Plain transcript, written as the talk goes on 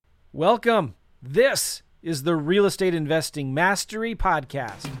Welcome. This is the Real Estate Investing Mastery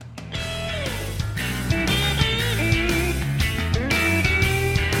Podcast.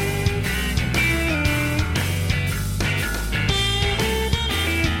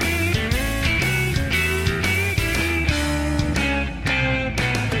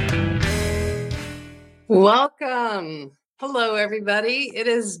 Welcome. Hello, everybody. It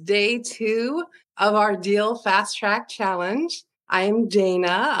is day 2 of our Deal Fast Track Challenge. I'm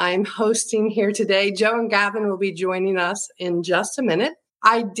Dana. I'm hosting here today. Joe and Gavin will be joining us in just a minute.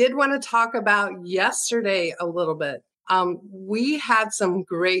 I did want to talk about yesterday a little bit. We had some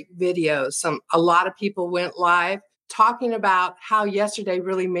great videos. A lot of people went live talking about how yesterday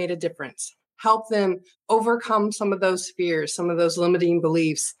really made a difference, help them overcome some of those fears, some of those limiting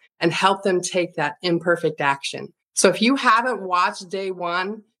beliefs, and help them take that imperfect action. So if you haven't watched day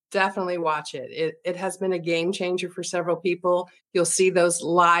 1, definitely watch it. It has been a game changer for several people. You'll see those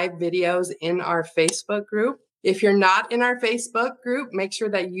live videos in our Facebook group. If you're not in our Facebook group, make sure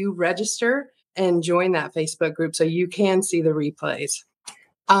that you register and join that Facebook group so you can see the replays.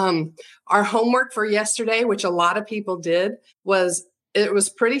 Our homework for yesterday, which a lot of people did, was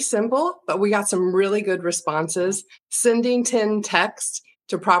pretty simple, but we got some really good responses. Sending 10 texts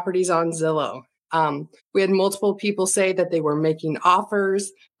to properties on Zillow. We had multiple people say that they were making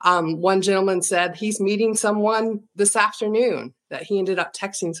offers. One gentleman said he's meeting someone this afternoon, that he ended up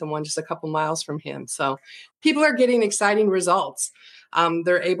texting someone just a couple miles from him. So people are getting exciting results.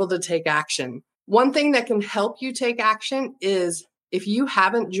 They're able to take action. One thing that can help you take action is if you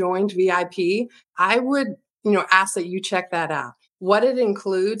haven't joined VIP, I would, ask that you check that out. What it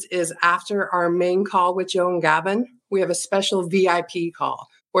includes is after our main call with Joe and Gavin, we have a special VIP call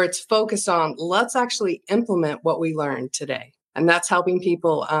where it's focused on let's actually implement what we learned today. And that's helping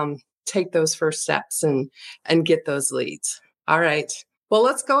people take those first steps and get those leads. All right. Well,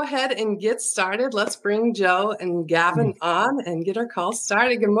 let's go ahead and get started. Let's bring Joe and Gavin on and get our call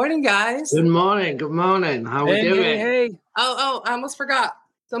started. Good morning, guys. Good morning. Good morning. How are we doing? Hey. Oh, I almost forgot.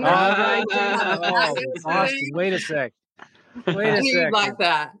 Awesome. Wait a sec. I knew you'd like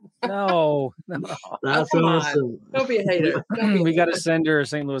that. No. That's awesome. Don't be a hater. We got to send her a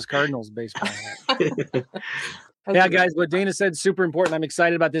St. Louis Cardinals baseball hat. Yeah, guys, what Dana said is super important. I'm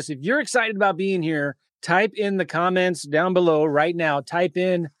excited about this. If you're excited about being here, type in the comments down below right now. Type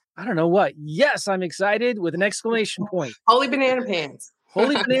in, I don't know what. Yes, I'm excited with an exclamation point. Holy banana pants.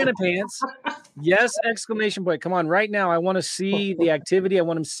 Holy banana pants. Yes, exclamation point. Come on, right now. I want to see the activity. I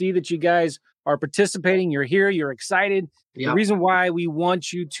want to see that you guys are participating. You're here. You're excited. Yep. The reason wwhy we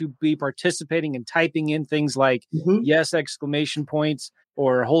want you to be participating and typing in things like yes, exclamation points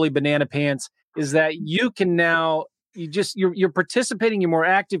or holy banana pants is that you can now, you're participating, you're more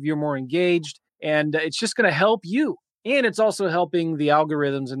active, you're more engaged, and it's just going to help you. And it's also helping the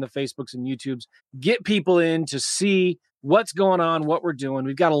algorithms and the Facebooks and YouTubes get people in to see what's going on, what we're doing.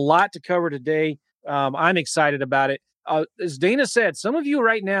 We've got a lot to cover today. I'm excited about it. As Dana said, some of you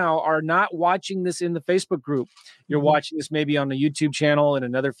right now are not watching this in the Facebook group. You're watching this maybe on the YouTube channel and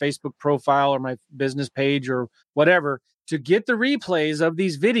another Facebook profile or my business page or whatever. To get the replays of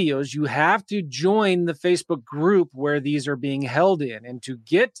these videos, you have to join the Facebook group where these are being held in. And to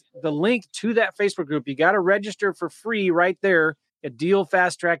get the link to that Facebook group, you got to register for free right there at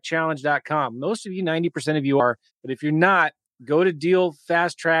dealfasttrackchallenge.com. Most of you, 90% of you are. But if you're not, go to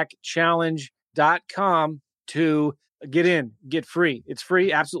dealfasttrackchallenge.com to get in, get free. It's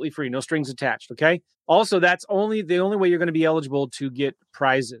free, absolutely free, no strings attached, okay? Also, that's the only way you're going to be eligible to get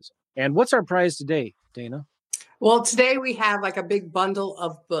prizes. And what's our prize today, Dana? Well, today we have like a big bundle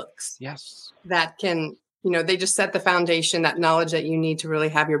of books. Yes. That can, they just set the foundation, that knowledge that you need to really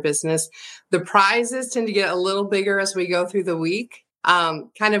have your business. The prizes tend to get a little bigger as we go through the week, kind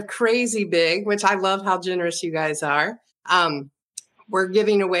of crazy big, which I love how generous you guys are. We're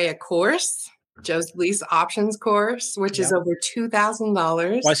giving away a course, Joe's Lease Options course, which is over $2,000.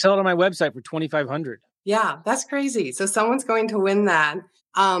 Well, I sell it on my website for $2,500. Yeah, that's crazy. So someone's going to win that.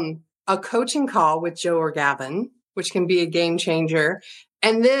 A coaching call with Joe or Gavin, which can be a game changer.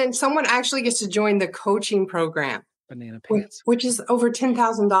 And then someone actually gets to join the coaching program. Banana pants. Which is over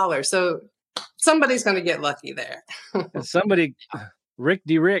 $10,000. So somebody's going to get lucky there. Somebody, Rick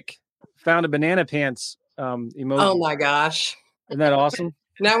D. Rick, found a banana pants emoji. Oh my gosh. Isn't that awesome?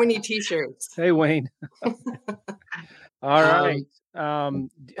 Now we need t-shirts. Hey, Wayne. All right.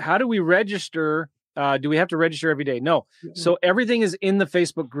 How do we register? Do we have to register every day? No. So everything is in the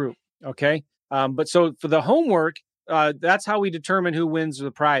Facebook group. Okay. But so for the homework, that's how we determine who wins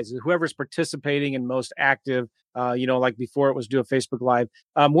the prize. Whoever's participating and most active, like before it was do a Facebook Live.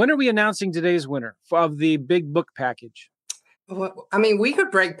 When are we announcing today's winner of the big book package? I mean, we could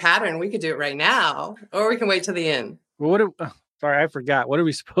break pattern. We could do it right now, or we can wait till the end. Well, sorry, I forgot. What are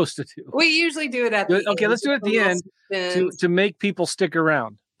we supposed to do? We usually do it at the end. Okay, let's do it at the end to make people stick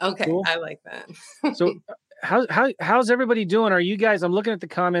around. Okay, cool? I like that. So how's everybody doing? Are you guys, I'm looking at the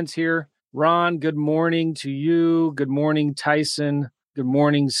comments here. Ron, good morning to you. Good morning, Tyson. Good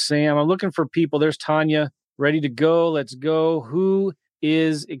morning, Sam. I'm looking for people. There's Tanya, ready to go. Let's go. Who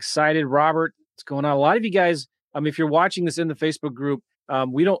is excited? Robert, what's going on? A lot of you guys, if you're watching this in the Facebook group,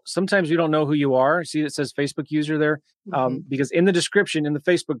 sometimes we don't know who you are. See, it says Facebook user there. Because in the description in the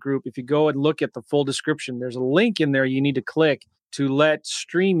Facebook group, if you go and look at the full description, there's a link in there you need to click to let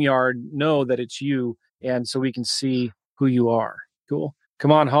StreamYard know that it's you. And so we can see who you are. Cool.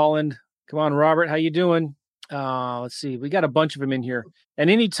 Come on, Holland. Come on, Robert. How you doing? Let's see. We got a bunch of them in here. And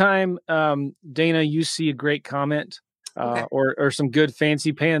anytime, Dana, you see a great comment or some good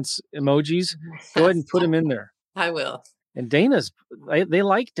fancy pants emojis, go ahead and put them in there. I will. And they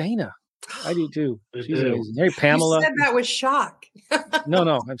like Dana. I do too. She's amazing. Hey, Pamela. You said that with shock.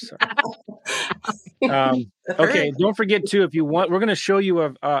 No, I'm sorry. Okay, don't forget too, if you want, we're going to show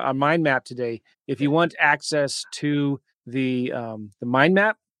you a mind map today. If you want access to the mind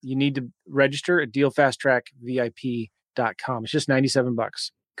map, you need to register at dealfasttrackvip.com. It's just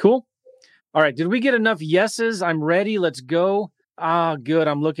 $97. Cool. All right. Did we get enough yeses? I'm ready. Let's go. Good.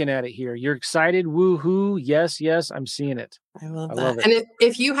 I'm looking at it here. You're excited. Woohoo. Yes. I'm seeing it. I love that. And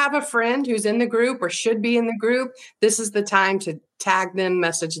if you have a friend who's in the group or should be in the group, this is the time to tag them,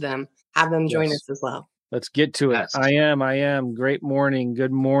 message them, have them join us as well. Let's get to it. Yes. I am. Great morning.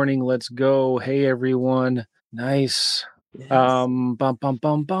 Good morning. Let's go. Hey, everyone. Nice. Yes. Bum.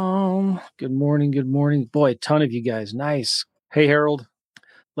 Good morning. Boy, a ton of you guys. Nice. Hey, Harold.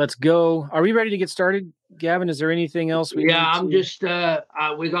 Let's go. Are we ready to get started? Gavin, is there anything else we need I'm just,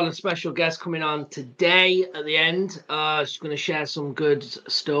 we got a special guest coming on today at the end. She's going to share some good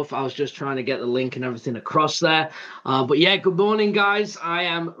stuff. I was just trying to get the link and everything across there. But yeah, good morning, guys. I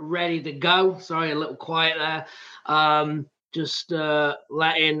am ready to go. Sorry, a little quiet there. Just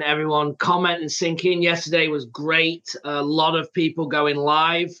letting everyone comment and sink in. Yesterday was great. A lot of people going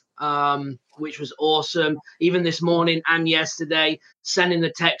live, which was awesome. Even this morning and yesterday, sending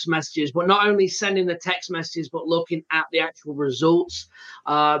the text messages. But not only sending the text messages, but looking at the actual results.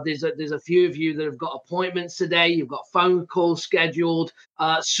 There's a few of you that have got appointments today. You've got phone calls scheduled.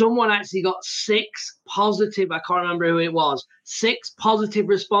 Someone actually got 6 positive. I can't remember who it was. 6 positive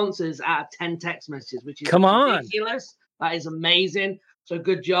responses out of 10 text messages, which is ridiculous. That is amazing. So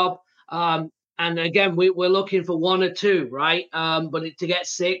good job. And again, we're looking for 1 or 2, right? But to get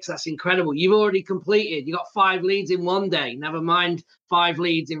 6, that's incredible. You've already completed. You got 5 leads in 1 day. Never mind 5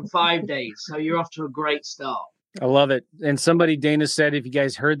 leads in 5 days. So you're off to a great start. I love it. And somebody, Dana said, if you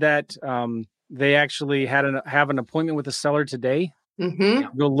guys heard that, they actually have an appointment with a seller today.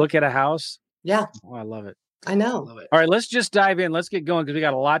 Go look at a house. Yeah. Oh, I love it. I know. All right, let's just dive in. Let's get going because we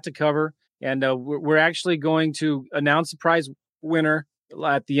got a lot to cover. And we're actually going to announce the prize winner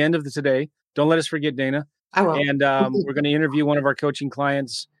at the end of today. Don't let us forget, Dana. I will. And we're going to interview one of our coaching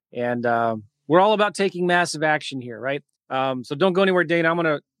clients. And we're all about taking massive action here, right? So don't go anywhere, Dana. I'm going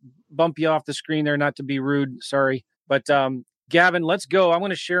to bump you off the screen there, not to be rude. Sorry. But Gavin, let's go. I'm going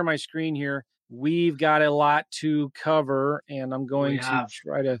to share my screen here. We've got a lot to cover, and I'm going to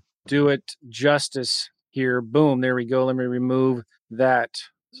try to do it justice here. Boom. There we go. Let me remove that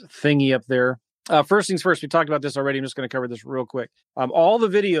thingy up there. First things first, we talked about this already. I'm just going to cover this real quick. All the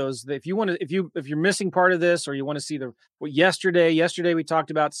videos, if you want to, if you're missing part of this, or you want to see yesterday we talked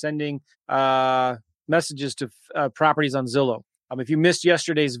about sending messages to properties on Zillow. If you missed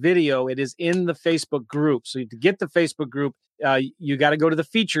yesterday's video, it is in the Facebook group. So to get the Facebook group, you got to go to the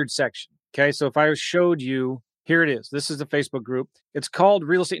featured section. Okay. So if I showed you, here it is. This is the Facebook group. It's called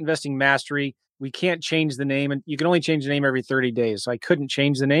Real Estate Investing Mastery. We can't change the name, and you can only change the name every 30 days. So I couldn't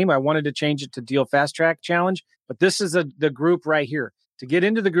change the name. I wanted to change it to Deal Fast Track Challenge, but this is the group right here. To get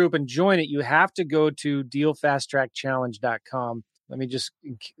into the group and join it, you have to go to dealfasttrackchallenge.com. I just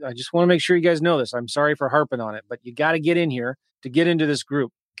want to make sure you guys know this. I'm sorry for harping on it, but you got to get in here to get into this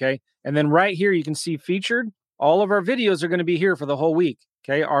group. Okay. And then right here, you can see featured. All of our videos are going to be here for the whole week.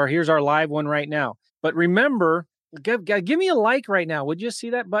 Okay. Here's our live one right now. But remember, give me a like right now. Would you see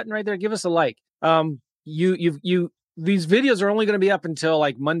that button right there? Give us a like. These videos are only going to be up until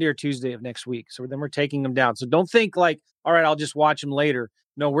like Monday or Tuesday of next week. So then we're taking them down. So don't think like, all right, I'll just watch them later.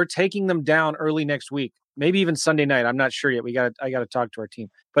 No, we're taking them down early next week, maybe even Sunday night. I'm not sure yet. I got to talk to our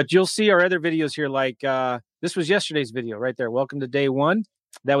team, but you'll see our other videos here. Like, this was yesterday's video right there. Welcome to day 1.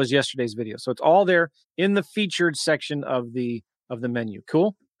 That was yesterday's video. So it's all there in the featured section of the menu.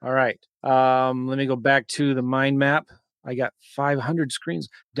 Cool. All right. Let me go back to the mind map. I got 500 screens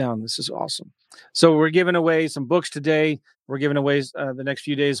down. This is awesome. So we're giving away some books today. We're giving away the next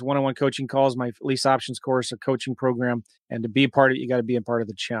few days, one-on-one coaching calls, my lease options course, a coaching program. And to be a part of it, you got to be a part of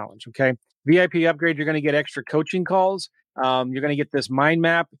the challenge. Okay. VIP upgrade, you're going to get extra coaching calls. You're going to get this mind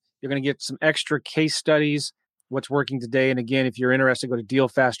map. You're going to get some extra case studies, what's working today. And again, if you're interested, go to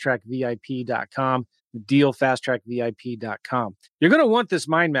dealfasttrackvip.com, dealfasttrackvip.com. You're going to want this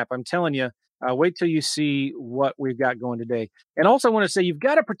mind map. I'm telling you, wait till you see what we've got going today. And also I want to say, you've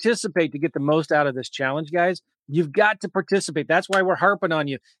got to participate to get the most out of this challenge, guys. You've got to participate. That's why we're harping on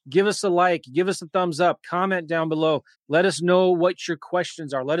you. Give us a like, give us a thumbs up, comment down below. Let us know what your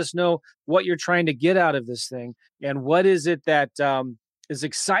questions are. Let us know what you're trying to get out of this thing. And what is it that is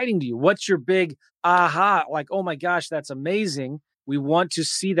exciting to you? What's your big aha? Like, oh my gosh, that's amazing. We want to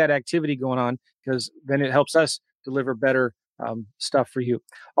see that activity going on, because then it helps us deliver better stuff for you.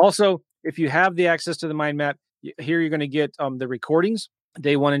 Also, if you have the access to the mind map, here you're going to get the recordings,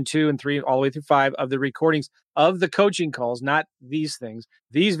 day 1 and 2 and 3, all the way through 5 of the recordings of the coaching calls, not these things.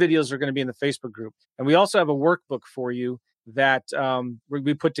 These videos are going to be in the Facebook group. And we also have a workbook for you that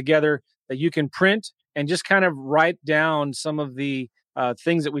we put together that you can print and just kind of write down some of the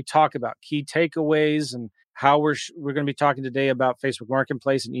things that we talk about, key takeaways, and how we're going to be talking today about Facebook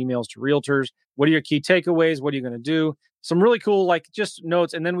Marketplace and emails to realtors. What are your key takeaways? What are you going to do? Some really cool, like, just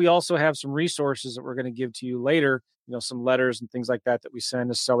notes. And then we also have some resources that we're going to give to you later, some letters and things like that we send,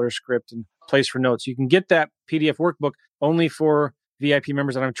 a seller script and place for notes. You can get that PDF workbook only for VIP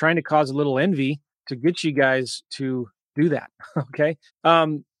members. And I'm trying to cause a little envy to get you guys to do that. Okay.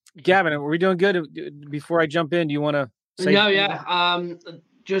 Gavin, are we doing good? Before I jump in, do you want to say? No, yeah.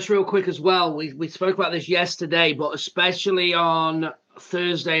 Just real quick as well, we spoke about this yesterday, but especially on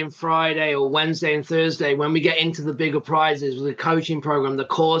Thursday and Friday, or Wednesday and Thursday, when we get into the bigger prizes with the coaching program, the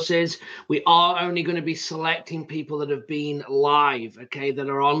courses, we are only going to be selecting people that have been live, okay, that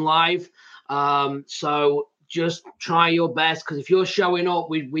are on live. So just try your best, because if you're showing up,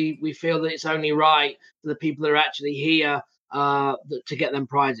 we feel that it's only right for the people that are actually here to get them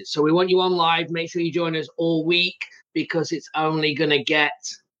prizes. So we want you on live. Make sure you join us all week, because it's only going to get,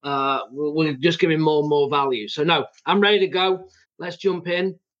 we're just giving more and more value. So no, I'm ready to go. Let's jump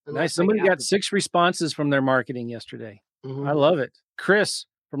in. Nice. Somebody got 6 responses from their marketing yesterday. Mm-hmm. I love it. Chris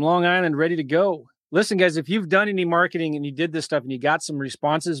from Long Island, ready to go. Listen, guys, if you've done any marketing and you did this stuff and you got some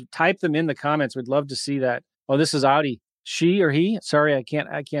responses, type them in the comments. We'd love to see that. Oh, this is Audi. She or he? Sorry, I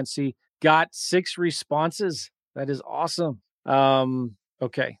can't see. Got 6 responses. That is awesome.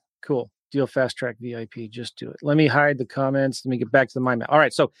 Okay, cool. Deal Fast Track VIP. Just do it. Let me hide the comments. Let me get back to the mind map. All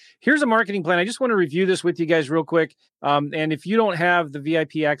right. So here's a marketing plan. I just want to review this with you guys real quick. And if you don't have the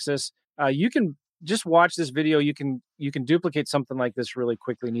VIP access, you can just watch this video. You can duplicate something like this really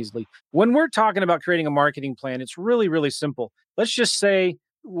quickly and easily. When we're talking about creating a marketing plan, it's really, really simple. Let's just say,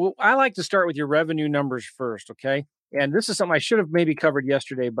 well, I like to start with your revenue numbers first. Okay. And this is something I should have maybe covered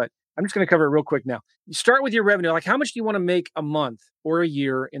yesterday, but I'm just going to cover it real quick now. You start with your revenue. Like, how much do you want to make a month or a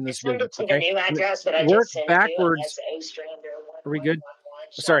year in this business? Okay? New address that I work just sent backwards. Are we good?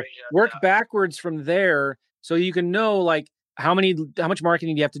 Sorry. Work backwards from there, so you can know, like, how much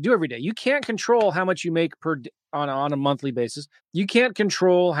marketing do you have to do every day. You can't control how much you make on a monthly basis. You can't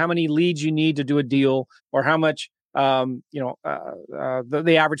control how many leads you need to do a deal, or how much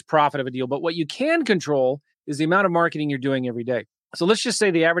the average profit of a deal. But what you can control is the amount of marketing you're doing every day. So let's just say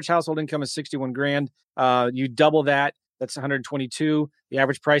the average household income is 61 grand. You double that, that's 122. The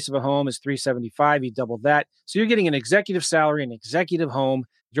average price of a home is 375. You double that. So you're getting an executive salary, an executive home.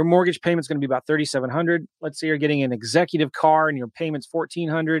 Your mortgage payment's going to be about 3,700. Let's say you're getting an executive car and your payment's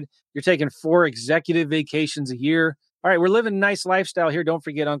 1,400. You're taking 4 executive vacations a year. All right, we're living a nice lifestyle here. Don't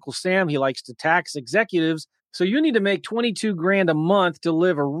forget Uncle Sam. He likes to tax executives. So you need to make 22 grand a month to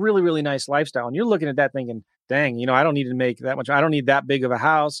live a really, really nice lifestyle. And you're looking at that thinking, dang, I don't need to make that much. I don't need that big of a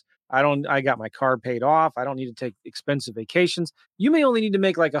house. I got my car paid off. I don't need to take expensive vacations. You may only need to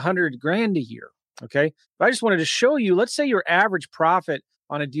make like 100 grand a year. Okay. But I just wanted to show you, let's say your average profit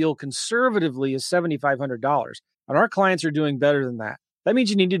on a deal conservatively is $7,500. And our clients are doing better than that. That means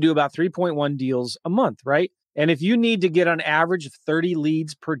you need to do about 3.1 deals a month, right? And if you need to get on average 30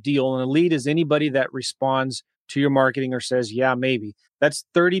 leads per deal, and a lead is anybody that responds to your marketing or says, yeah, maybe, that's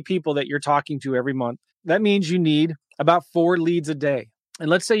 30 people that you're talking to every month. That means you need about 4 leads a day. And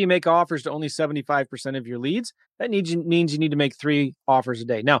let's say you make offers to only 75% of your leads. That means you need to make 3 offers a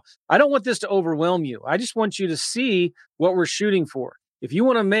day. Now, I don't want this to overwhelm you. I just want you to see what we're shooting for. If you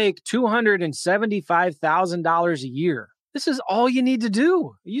want to make $275,000 a year, this is all you need to do.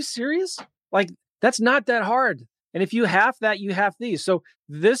 Are you serious? Like, that's not that hard. And if you have that, you have these. So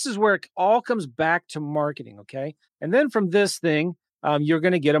this is where it all comes back to marketing. Okay. And then from this thing, you're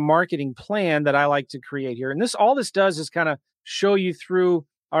going to get a marketing plan that I like to create here. And all this does is kind of show you through.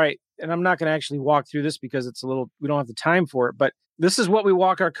 All right. And I'm not going to actually walk through this because we don't have the time for it, but this is what we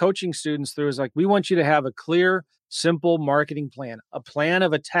walk our coaching students through is like, we want you to have a clear, simple marketing plan, a plan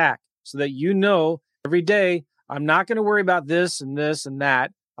of attack so that you know every day, I'm not going to worry about this and this and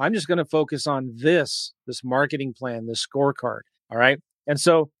that. I'm just going to focus on this marketing plan, this scorecard. All right. And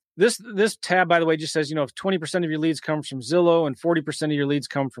so this tab, by the way, just says, if 20% of your leads come from Zillow and 40% of your leads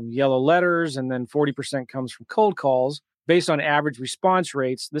come from yellow letters, and then 40% comes from cold calls based on average response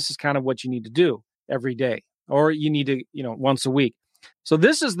rates, this is kind of what you need to do every day, or you need to, once a week. So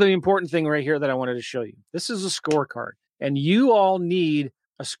this is the important thing right here that I wanted to show you. This is a scorecard, and you all need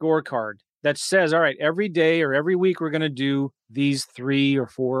a scorecard that says, all right, every day or every week, we're going to do these 3 or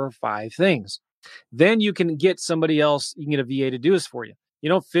 4 or 5 things. Then you can get somebody else, you can get a VA to do this for you.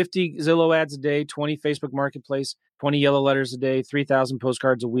 50 Zillow ads a day, 20 Facebook Marketplace, 20 yellow letters a day, 3,000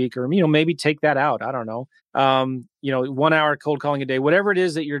 postcards a week, or, maybe take that out. I don't know. 1 hour cold calling a day, whatever it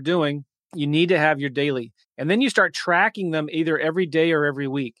is that you're doing, you need to have your daily. And then you start tracking them either every day or every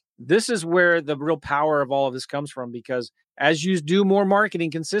week. This is where the real power of all of this comes from, because as you do more marketing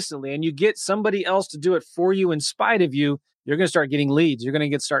consistently and you get somebody else to do it for you in spite of you, you're going to start getting leads. You're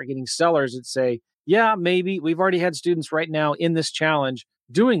going to start getting sellers that say, yeah, maybe we've already had students right now in this challenge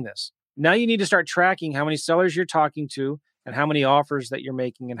doing this. Now you need to start tracking how many sellers you're talking to and how many offers that you're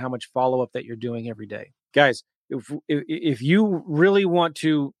making and how much follow-up that you're doing every day. Guys, if you really want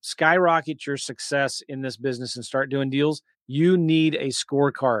to skyrocket your success in this business and start doing deals, you need a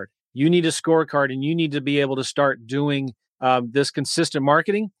scorecard. You need a scorecard, and you need to be able to start doing this consistent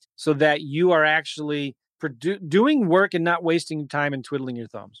marketing so that you are actually doing work and not wasting time and twiddling your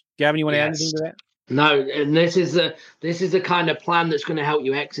thumbs. Gavin, you want to add anything to that? No, and this is the kind of plan that's going to help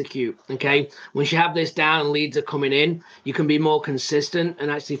you execute. Okay, once you have this down and leads are coming in, you can be more consistent and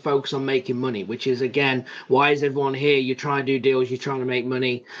actually focus on making money. Which is, again, why is everyone here? You're trying to do deals, you're trying to make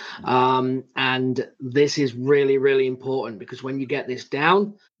money, and this is really, really important, because when you get this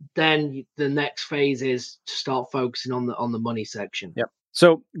down, then the next phase is to start focusing on the money section. Yep.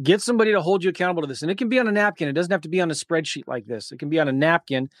 So get somebody to hold you accountable to this. And it can be on a napkin. It doesn't have to be on a spreadsheet like this. It can be on a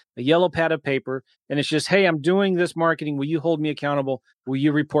napkin, a yellow pad of paper. And it's just, hey, I'm doing this marketing. Will you hold me accountable? Will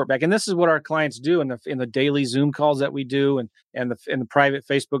you report back? And this is what our clients do in the daily Zoom calls that we do and in the private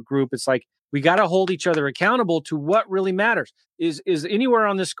Facebook group. It's like, we got to hold each other accountable to what really matters. Is anywhere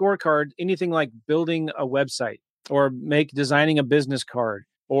on this scorecard anything like building a website or designing a business card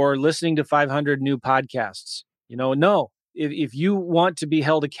or listening to 500 new podcasts? No. If you want to be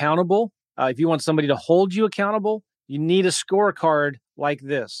held accountable, if you want somebody to hold you accountable, you need a scorecard like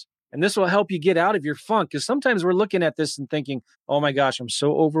this. And this will help you get out of your funk, because sometimes we're looking at this and thinking, oh my gosh, I'm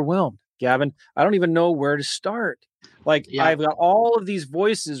so overwhelmed, Gavin. I don't even know where to start. I've got all of these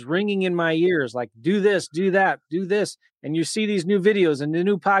voices ringing in my ears, like, do this, do that, do this. And you see these new videos and the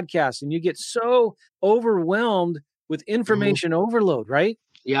new podcasts, and you get so overwhelmed with information overload, right?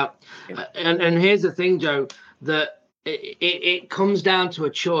 Yeah. And here's the thing, Joe, that it comes down to a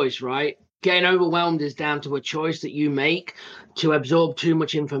choice, right? Getting overwhelmed is down to a choice that you make to absorb too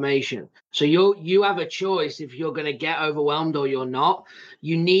much information. So you have a choice if you're going to get overwhelmed or you're not.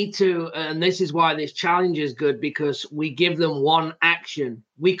 You need to, and this is why this challenge is good, because we give them one action.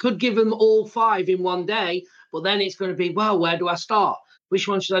 We could give them all 5 in one day, but then it's going to be, well, where do I start? Which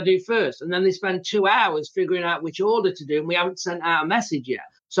one should I do first? And then they spend 2 hours figuring out which order to do, and we haven't sent out a message yet.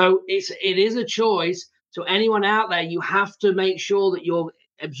 So it is a choice. So anyone out there, you have to make sure that you're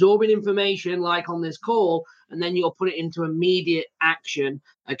absorbing information like on this call, and then you'll put it into immediate action.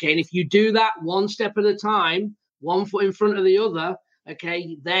 Okay. And if you do that one step at a time, one foot in front of the other,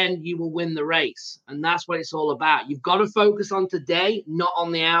 okay, then you will win the race. And that's what it's all about. You've got to focus on today, not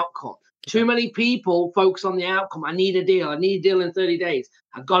on the outcome. Too many people focus on the outcome. I need a deal. I need a deal in 30 days.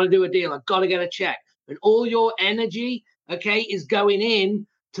 I've got to do a deal. I've got to get a check. And all your energy, okay, is going in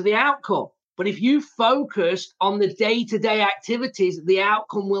to the outcome. But if you focus on the day-to-day activities, the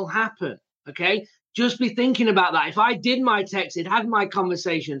outcome will happen, okay? Just be thinking about that. If I did my texting, had my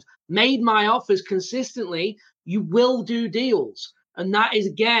conversations, made my offers consistently, you will do deals. And that is,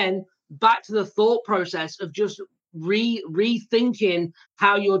 again, back to the thought process of just rethinking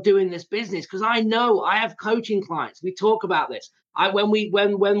how you're doing this business. Because I know I have coaching clients. We talk about this. When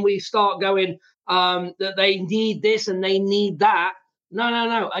we start going that they need this and they need that.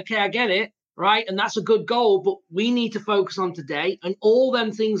 No. Okay, I get it. Right. And that's a good goal, but we need to focus on today, and all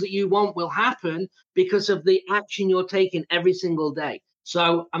them things that you want will happen because of the action you're taking every single day.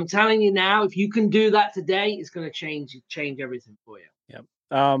 So I'm telling you now, if you can do that today, it's going to change everything for you.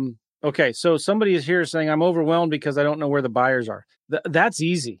 Yep. Okay. So somebody is here saying I'm overwhelmed because I don't know where the buyers are. That's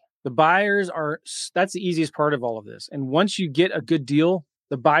easy. The buyers that's the easiest part of all of this. And once you get a good deal,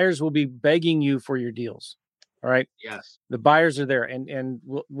 the buyers will be begging you for your deals. All right. Yes. The buyers are there, and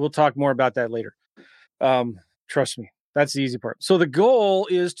we'll talk more about that later. Trust me, that's the easy part. So the goal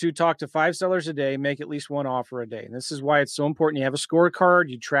is to talk to 5 sellers a day, make at least one offer a day. And this is why it's so important. You have a scorecard,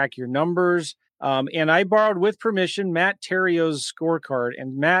 you track your numbers. And I borrowed with permission Matt Terrio's scorecard,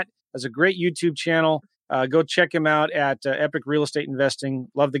 and Matt has a great YouTube channel. Go check him out at Epic Real Estate Investing.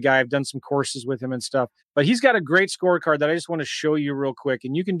 Love the guy. I've done some courses with him and stuff. But he's got a great scorecard that I just want to show you real quick.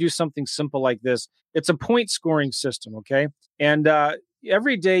 And you can do something simple like this. It's a point scoring system, okay? And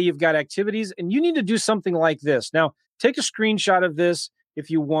every day you've got activities, and you need to do something like this. Now, take a screenshot of this if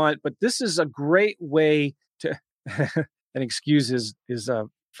you want, but this is a great way to, and excuse his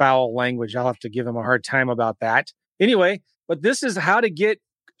foul language. I'll have to give him a hard time about that. Anyway, but this is how to get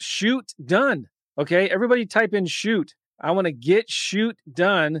shoot done. Okay, everybody type in shoot. I want to get shoot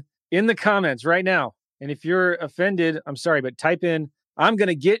done in the comments right now. And if you're offended, I'm sorry, but type in, I'm going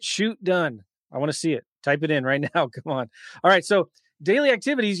to get shoot done. I want to see it. Type it in right now. Come on. All right. So daily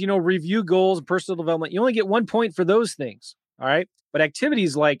activities, review goals and personal development. You only get 1 point for those things. All right. But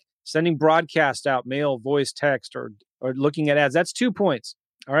activities like sending broadcast out, mail, voice, text, or looking at ads, that's 2 points.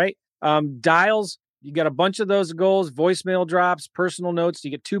 All right. Dials, you got a bunch of those goals, voicemail drops, personal notes.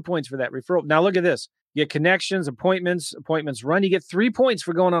 You get 2 points for that referral. Now look at this. You get connections, appointments run. You get 3 points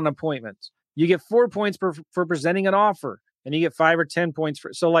for going on appointments. You get 4 points for presenting an offer, and you get 5 or 10 points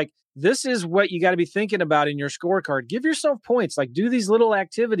for. So like, this is what you got to be thinking about in your scorecard. Give yourself points, like do these little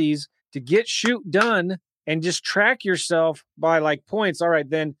activities to get shoot done, and just track yourself by like points. All right,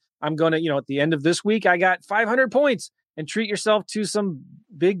 then I'm going to, at the end of this week, I got 500 points. And treat yourself to some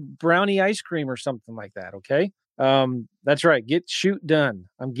big brownie ice cream or something like that. Okay. That's right. Get shoot done.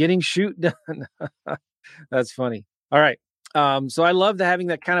 I'm getting shoot done. That's funny. All right. So I love having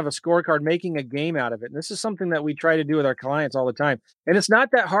that kind of a scorecard, making a game out of it. And this is something that we try to do with our clients all the time. And it's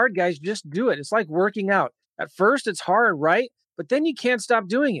not that hard, guys. Just do it. It's like working out. At first it's hard, right? But then you can't stop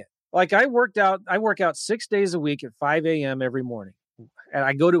doing it. Like I work out 6 days a week at 5 a.m. every morning. And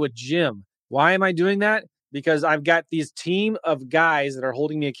I go to a gym. Why am I doing that? Because I've got these team of guys that are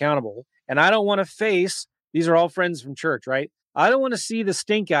holding me accountable, and I don't want to face, these are all friends from church, right? I don't want to see the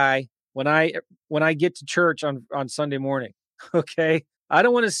stink eye when I get to church on Sunday morning. Okay. I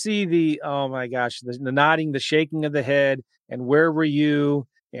don't want to see the, oh my gosh, the nodding, the shaking of the head, and where were you?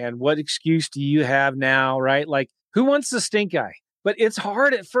 And what excuse do you have now? Right? Like, who wants the stink eye? But it's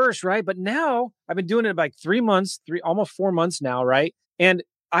hard at first, right? But now I've been doing it like 3 months, almost 4 months now, right? And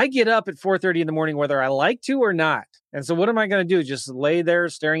I get up at 4:30 in the morning, whether I like to or not. And so what am I going to do? Just lay there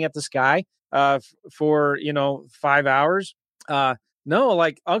staring at the sky for, 5 hours? No,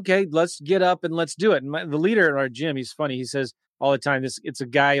 like, okay, let's get up and let's do it. And the leader at our gym, he's funny. He says all the time, it's a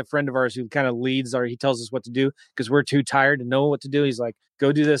guy, a friend of ours who kind of leads, or he tells us what to do because we're too tired to know what to do. He's like,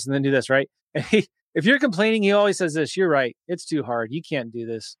 go do this and then do this, right? And if you're complaining, he always says this, you're right. It's too hard. You can't do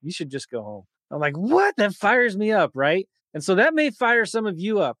this. You should just go home. I'm like, what? That fires me up, right? And so that may fire some of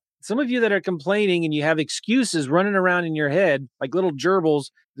you up. Some of you that are complaining and you have excuses running around in your head like little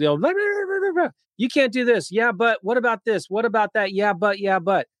gerbils, blah, blah, blah, blah. You can't do this. Yeah, but what about this? What about that? Yeah, but.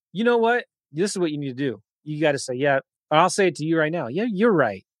 You know what? This is what you need to do. You got to say, yeah, I'll say it to you right now. Yeah, you're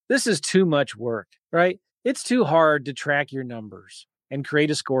right. This is too much work, right? It's too hard to track your numbers and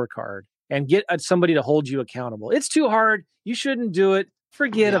create a scorecard and get somebody to hold you accountable. It's too hard. You shouldn't do it.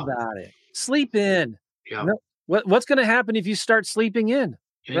 Forget about it. Sleep in. Yeah. What's going to happen if you start sleeping in?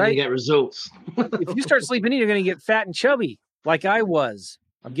 You're going to get results. If you start sleeping in, you're going to get fat and chubby like I was.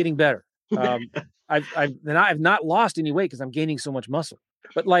 I'm getting better. I've not lost any weight because I'm gaining so much muscle.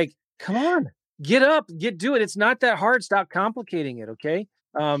 But like, come on, get up, do it. It's not that hard. Stop complicating it. Okay.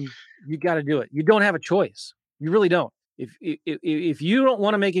 You got to do it. You don't have a choice. You really don't. If you don't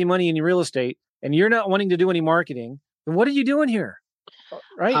want to make any money in your real estate and you're not wanting to do any marketing, then what are you doing here?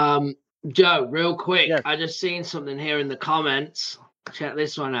 Right. Joe, real quick, I just seen something here in the comments. Check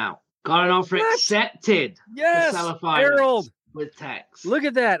this one out. Got an offer accepted. Yes, for seller finance Harold. With text. Look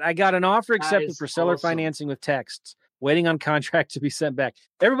at that. I got an offer accepted for seller financing with texts, waiting on contract to be sent back.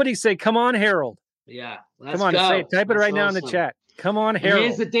 Everybody say, come on, Harold. Yeah. Come on, say it. Type it right now in the chat. Come on, Harold. And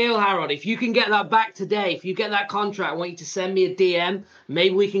here's the deal, Harold. If you can get that back today, if you get that contract, I want you to send me a DM.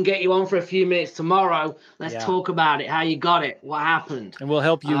 Maybe we can get you on for a few minutes tomorrow. Let's talk about it. How you got it? What happened? And we'll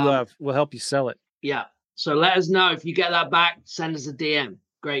help you. We'll help you sell it. Yeah. So let us know if you get that back. Send us a DM.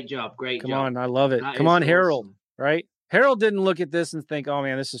 Great job. Great job. Come on, I love it. Come on, Harold. Right, Harold didn't look at this and think, oh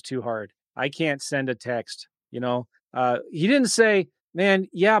man, this is too hard. I can't send a text. He didn't say, man,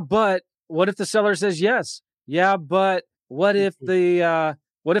 yeah, but what if the seller says yes? Yeah, but what if the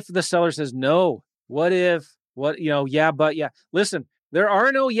seller says no? Yeah, but yeah. Listen, there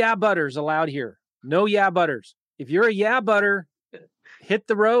are no yeah butters allowed here. No yeah butters. If you're a yeah butter, hit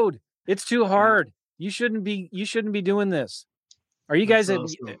the road. It's too hard. You shouldn't be doing this. Are you guys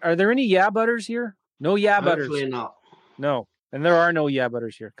awesome. Are there any yeah butters here? No yeah butters. Hopefully not. No. And there are no yeah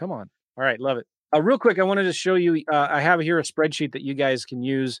butters here. Come on. All right, love it. Real quick, I wanted to show you, I have here a spreadsheet that you guys can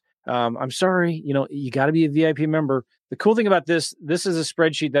use. I'm sorry, you got to be a VIP member. The cool thing about this is a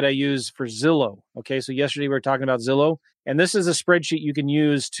spreadsheet that I use for Zillow. Okay, so yesterday we were talking about Zillow, and this is a spreadsheet you can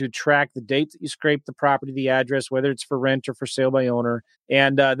use to track the date that you scrape the property, the address, whether it's for rent or for sale by owner,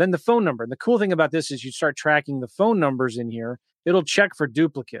 and then the phone number. And the cool thing about this is you start tracking the phone numbers in here. It'll check for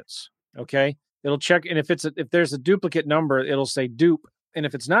duplicates. Okay, it'll check, and if there's a duplicate number, it'll say dupe, and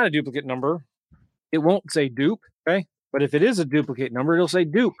if it's not a duplicate number, it won't say dupe, okay? But if it is a duplicate number, it'll say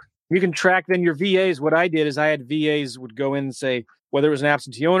dupe. You can track then your VAs. What I did is I had VAs would go in and say whether it was an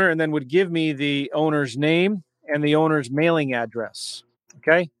absentee owner, and then would give me the owner's name and the owner's mailing address,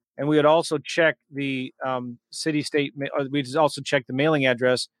 okay? And we would also check the we'd also check the mailing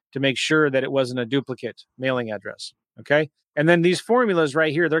address to make sure that it wasn't a duplicate mailing address, okay? And then these formulas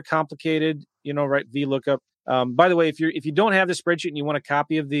right here, they're complicated, right? VLOOKUP. By the way, if you don't have the spreadsheet and you want a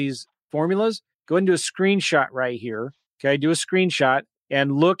copy of these formulas, go ahead and do a screenshot right here. Okay, do a screenshot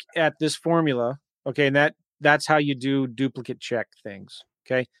and look at this formula. Okay, and that's how you do duplicate check things.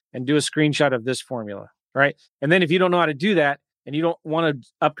 Okay, and do a screenshot of this formula. All right, and then if you don't know how to do that and you don't want to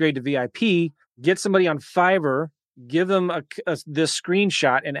upgrade to VIP, get somebody on Fiverr, give them this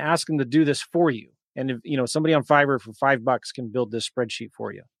screenshot and ask them to do this for you. And if somebody on Fiverr for $5 can build this spreadsheet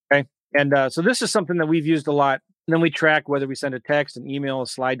for you. Okay, and so this is something that we've used a lot. And then we track whether we send a text, an email, a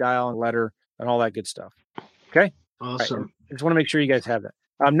slide dial, a letter, and all that good stuff. Okay? Awesome. Right. I just want to make sure you guys have that.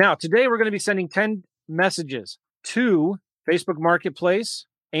 Now, today we're going to be sending 10 messages to Facebook Marketplace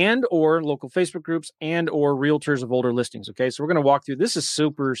and or local Facebook groups and or realtors of older listings. Okay? So we're going to walk through. This is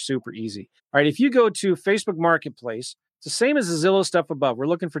super, super easy. All right. If you go to Facebook Marketplace, it's the same as the Zillow stuff above. We're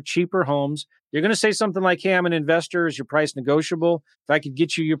looking for cheaper homes. You're going to say something like, hey, I'm an investor. Is your price negotiable? If I could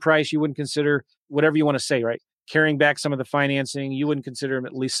get you your price, you wouldn't consider whatever you want to say, right? Carrying back some of the financing, you wouldn't consider them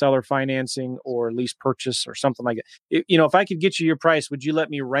at least seller financing or lease purchase or something like that. If I could get you your price, would you let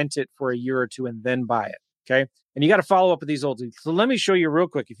me rent it for a year or two and then buy it? Okay. And you got to follow up with these old. So let me show you real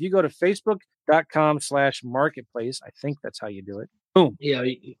quick. If you go to facebook.com/marketplace, I think that's how you do it. Boom. Yeah.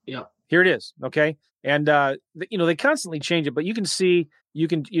 Here it is. Okay. And, they constantly change it, but you can see, you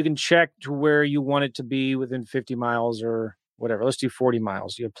can check to where you want it to be within 50 miles or whatever. Let's do 40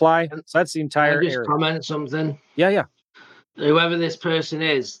 miles. You apply. So that's the entire area. Comment something. Yeah. Whoever this person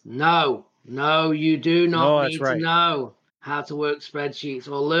is, no, you do not need to know how to work spreadsheets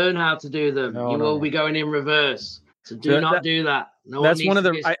or learn how to do them. You will be going in reverse. So do not do that. That's one of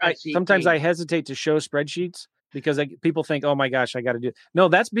the. Sometimes I hesitate to show spreadsheets because people think, oh my gosh, I got to do it. No,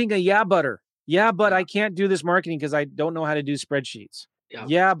 that's being a yeah butter. Yeah, but I can't do this marketing because I don't know how to do spreadsheets.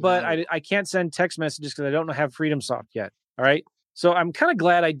 Yeah, but I can't send text messages because I don't have FreedomSoft yet. All right. So I'm kind of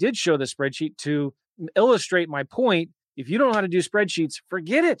glad I did show the spreadsheet to illustrate my point. If you don't know how to do spreadsheets,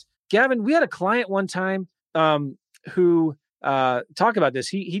 forget it. Gavin, we had a client one time who talked about this.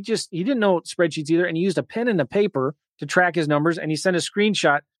 He didn't know spreadsheets either. And he used a pen and a paper to track his numbers. And he sent a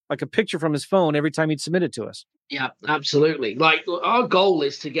screenshot, like a picture from his phone every time he'd submit it to us. Yeah, absolutely. Like our goal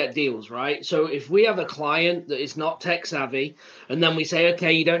is to get deals, right? So if we have a client that is not tech savvy and then we say,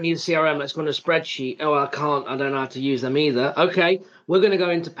 okay, you don't need a CRM, let's go on a spreadsheet. Oh, I don't know how to use them either. Okay, we're going to go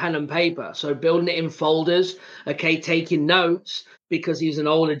into pen and paper. So building it in folders, okay, taking notes because he's an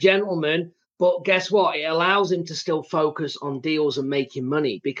older gentleman. But guess what? It allows him to still focus on deals and making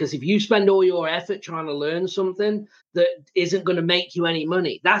money. Because if you spend all your effort trying to learn something that isn't going to make you any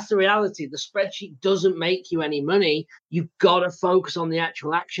money, that's the reality. The spreadsheet doesn't make you any money. You've got to focus on the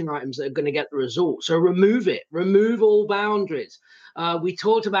actual action items that are going to get the result. So remove it. Remove all boundaries. We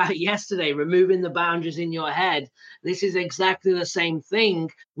talked about it yesterday, removing the boundaries in your head. This is exactly the same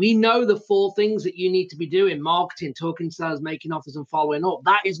thing. We know the 4 things that you need to be doing: marketing, talking to sellers, making offers, and following up.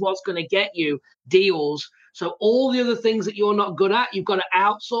 That is what's going to get you deals. So all the other things that you're not good at, you've got to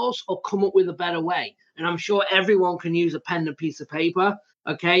outsource or come up with a better way. And I'm sure everyone can use a pen and piece of paper,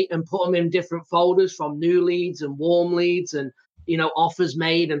 okay, and put them in different folders from new leads and warm leads and, offers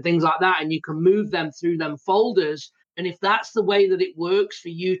made and things like that. And you can move them through them folders. And if that's the way that it works for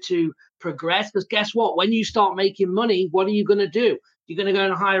you to progress, because guess what? When you start making money, what are you going to do? You're going to go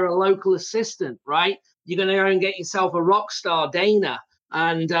and hire a local assistant, right? you're going to go and get yourself a rock star, Dana.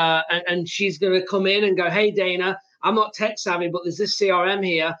 And she's going to come in and go, hey, Dana, I'm not tech savvy, but there's this CRM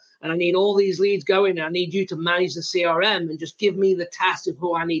here, and I need all these leads going. And I need you to manage the CRM and just give me the task of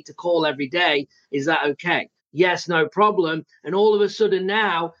who I need to call every day. Is that okay? Yes, no problem. And all of a sudden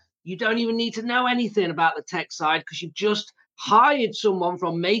now, you don't even need to know anything about the tech side because you've just hired someone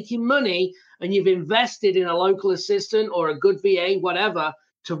from making money and you've invested in a local assistant or a good VA, whatever,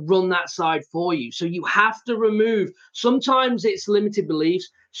 to run that side for you. So you have to remove, sometimes it's limited beliefs,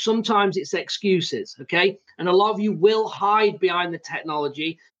 sometimes it's excuses, okay? And a lot of you will hide behind the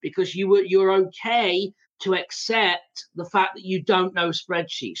technology because you're okay to accept the fact that you don't know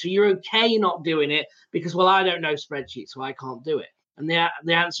spreadsheets. So you're okay not doing it because, well, I don't know spreadsheets, so I can't do it. And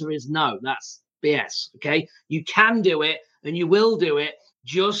the answer is no, that's BS, okay? You can do it and you will do it.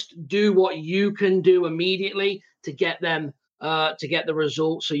 Just do what you can do immediately to get them to get the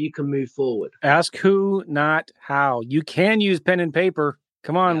results so you can move forward. Ask who, not how. You can use pen and paper.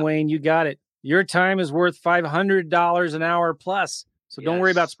 Come on, Wayne, you got it. Your time is worth $500 an hour plus. So don't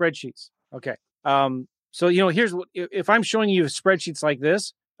worry about spreadsheets. Okay. So, here's what, if I'm showing you spreadsheets like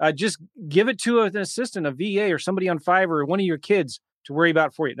this, just give it to an assistant, a VA or somebody on Fiverr or one of your kids to worry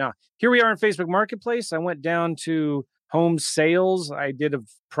about for you. Now, here we are in Facebook Marketplace. I went down to home sales. I did a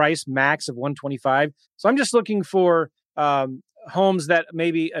price max of 125. So I'm just looking for homes that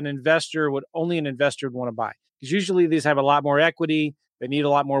maybe an investor would want to buy. Because usually these have a lot more equity. They need a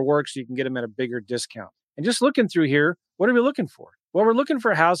lot more work, so you can get them at a bigger discount. And just looking through here, what are we looking for? Well, we're looking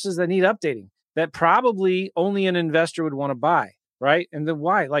for houses that need updating, that probably only an investor would want to buy, right? And then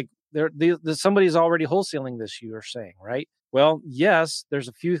why? Like somebody's already wholesaling this, you are saying, right? Well, yes, there's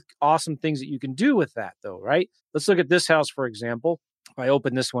a few awesome things that you can do with that, though, right? Let's look at this house, for example. If I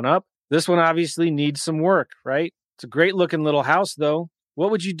open this one up, this one obviously needs some work, right? It's a great looking little house, though. What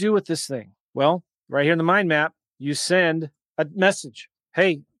would you do with this thing? Well, right here in the mind map, you send a message.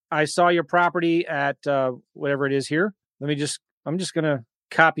 Hey, I saw your property at whatever it is here. I'm just going to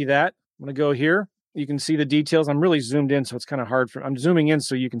copy that. I'm going to go here. You can see the details. I'm really zoomed in, so it's kind of hard I'm zooming in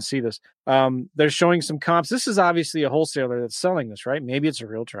so you can see this. They're showing some comps. This is obviously a wholesaler that's selling this, right? Maybe it's a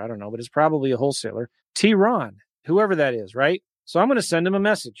realtor. I don't know, but it's probably a wholesaler. T-Ron, whoever that is, right? So I'm going to send him a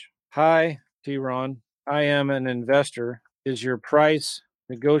message. Hi, T-Ron. I am an investor. Is your price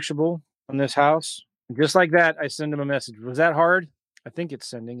negotiable on this house? And just like that, I send him a message. Was that hard? I think it's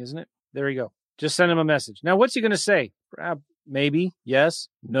sending, isn't it? There you go. Just send him a message. Now, what's he going to say? Maybe, yes,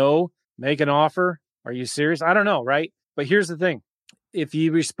 no, make an offer. Are you serious? I don't know, right? But here's the thing. If he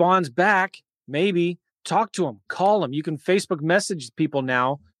responds back, maybe talk to him, call him. You can Facebook message people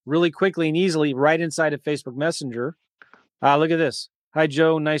now really quickly and easily right inside of Facebook Messenger. Look at this. Hi,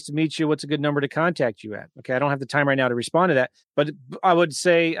 Joe. Nice to meet you. What's a good number to contact you at? Okay, I don't have the time right now to respond to that, but I would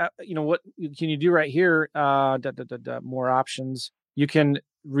say, what can you do right here? More options. You can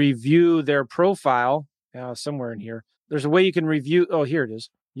review their profile somewhere in here. There's a way you can review. Oh, here it is.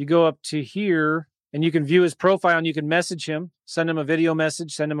 You go up to here and you can view his profile and you can message him, send him a video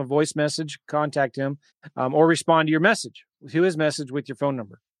message, send him a voice message, contact him, or respond to your message, to his message with your phone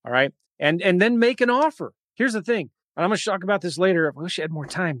number. All right. And then make an offer. Here's the thing. And I'm going to talk about this later. I wish I had more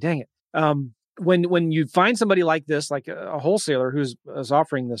time. Dang it. When you find somebody like this, like a wholesaler who's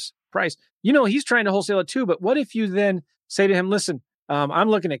offering this price, he's trying to wholesale it too. But what if you then say to him, listen, I'm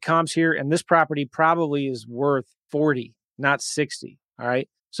looking at comps here and this property probably is worth 40, not 60. All right.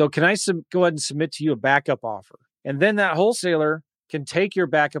 So can I go ahead and submit to you a backup offer? And then that wholesaler can take your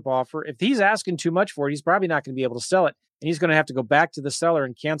backup offer. If he's asking too much for it, he's probably not going to be able to sell it. And he's going to have to go back to the seller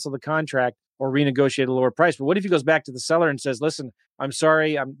and cancel the contract or renegotiate a lower price. But what if he goes back to the seller and says, listen, I'm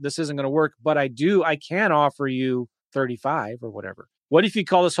sorry, this isn't going to work, but I can offer you 35 or whatever. What if you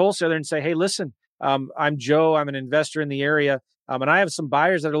call this wholesaler and say, hey, listen, I'm Joe, I'm an investor in the area, and I have some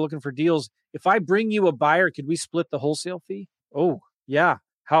buyers that are looking for deals. If I bring you a buyer, could we split the wholesale fee? Oh, yeah.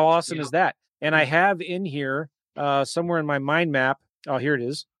 How awesome is that? And I have in here somewhere in my mind map. Oh, here it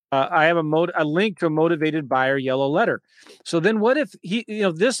is. I have a link to a motivated buyer yellow letter. So then what if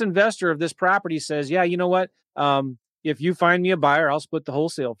this investor of this property says, yeah, you know what? If you find me a buyer, I'll split the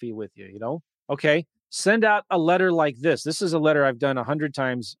wholesale fee with you, Okay. Send out a letter like this. This is a letter I've done 100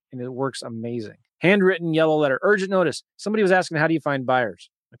 times and it works amazing. Handwritten yellow letter, urgent notice. Somebody was asking, how do you find buyers?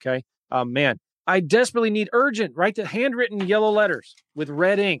 Okay. Man, I desperately need urgent, write the handwritten yellow letters with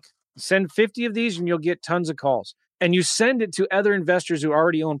red ink. Send 50 of these and you'll get tons of calls. And you send it to other investors who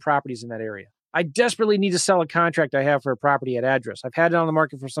already own properties in that area. I desperately need to sell a contract I have for a property at address. I've had it on the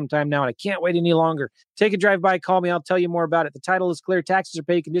market for some time now, and I can't wait any longer. Take a drive by, call me. I'll tell you more about it. The title is clear. Taxes are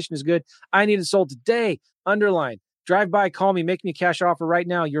paid. Condition is good. I need it sold today. Underline. Drive by, call me. Make me a cash offer right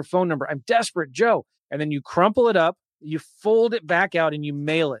now. Your phone number. I'm desperate, Joe. and then you crumple it up, you fold it back out, and you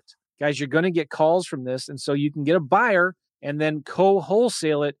mail it. Guys, you're going to get calls from this. And so you can get a buyer and then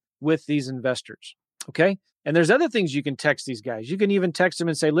co-wholesale it with these investors. Okay. And there's other things you can text these guys. You can even text them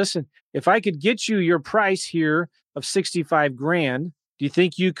and say, listen, if I could get you your price here of 65 grand, do you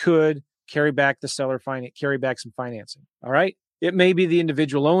think you could carry back the seller finance, carry back some financing? All right. It may be the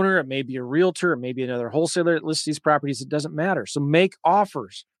individual owner. It may be a realtor. It may be another wholesaler that lists these properties. It doesn't matter. So make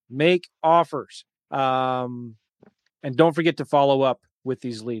offers. And don't forget to follow up with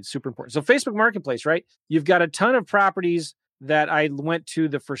these leads. Super important. So Facebook Marketplace, right? You've got a ton of properties that I went to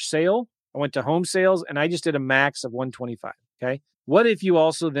the for sale. I went to home sales and I just did a max of 125. Okay. What if you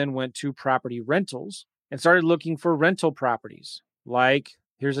also then went to property rentals and started looking for rental properties? Like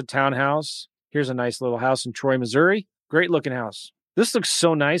here's a townhouse. Here's a nice little house in Troy, Missouri. Great looking house. This looks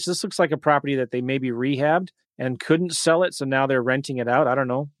so nice. This looks like a property that they maybe rehabbed and couldn't sell it. So now they're renting it out. I don't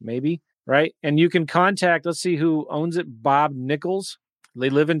know, maybe, right? And you can contact, let's see who owns it, Bob Nichols. They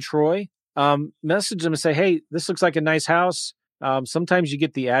live in Troy. Message them and say, hey, this looks like a nice house. Sometimes you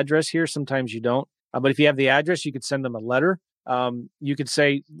get the address here, sometimes you don't. But if you have the address, you could send them a letter. You could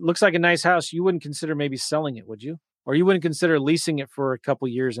say, looks like a nice house. You wouldn't consider maybe selling it, would you? Or you wouldn't consider leasing it for a couple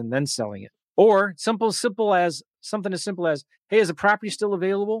years and then selling it. Or something as simple as, hey, is the property still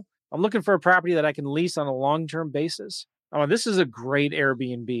available? I'm looking for a property that I can lease on a long-term basis. Oh, this is a great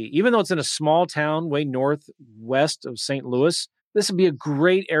Airbnb. Even though it's in a small town way northwest of St. Louis, this would be a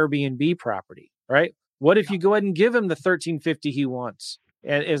great Airbnb property, right? What if you go ahead and give him the $1,350 he wants?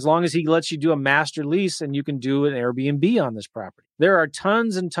 And as long as he lets you do a master lease and you can do an Airbnb on this property. There are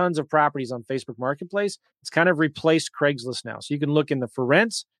tons and tons of properties on Facebook Marketplace. It's kind of replaced Craigslist now. So you can look in the for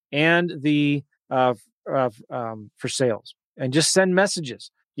rents and the for sales and just send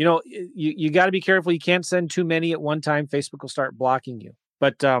messages. You know, you got to be careful. You can't send too many at one time. Facebook will start blocking you.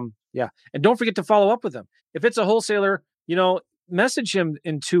 But yeah. And don't forget to follow up with them. If it's a wholesaler, message him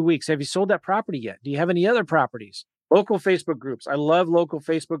in 2 weeks. Have you sold that property yet? Do you have any other properties? Local Facebook groups. I love local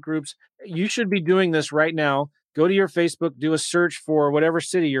Facebook groups. You should be doing this right now. Go to your Facebook, do a search for whatever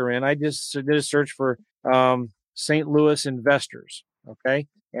city you're in. I just did a search for St. Louis investors. Okay.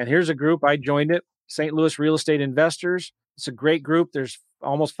 And here's a group. I joined it. St. Louis Real Estate Investors. It's a great group. There's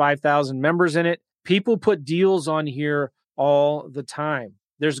almost 5,000 members in it. People put deals on here all the time.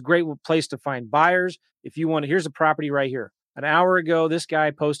 There's a great place to find buyers. If you want to, here's a property right here. An hour ago, this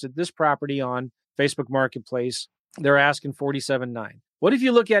guy posted this property on Facebook Marketplace. They're asking $47,900. What if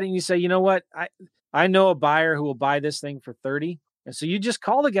you look at it and you say, you know what? I know a buyer who will buy this thing for $30,000. And so you just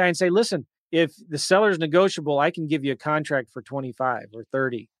call the guy and say, listen, if the seller's negotiable, I can give you a contract for $25,000 or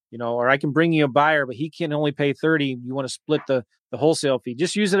 $30,000, or I can bring you a buyer, but he can only pay $30,000. You want to split the wholesale fee.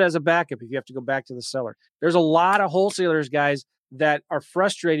 Just use it as a backup if you have to go back to the seller. There's a lot of wholesalers, guys, that are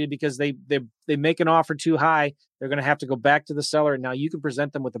frustrated because they make an offer too high. They're going to have to go back to the seller. And now you can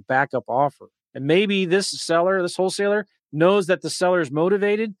present them with a backup offer. And maybe this wholesaler knows that the seller is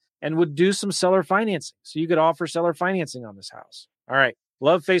motivated and would do some seller financing. So you could offer seller financing on this house. All right.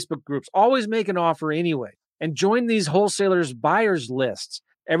 Love Facebook groups. Always make an offer anyway. And join these wholesalers buyers lists.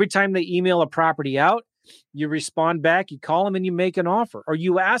 Every time they email a property out, you respond back, you call them and you make an offer. Or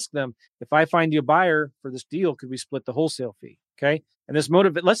you ask them, if I find you a buyer for this deal, could we split the wholesale fee? Okay. And this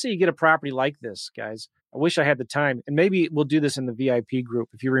let's say you get a property like this, guys. I wish I had the time. And maybe we'll do this in the VIP group.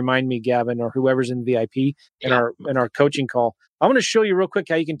 If you remind me, Gavin, or whoever's in VIP in our coaching call, I want to show you real quick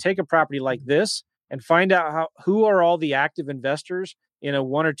how you can take a property like this and find out who are all the active investors in a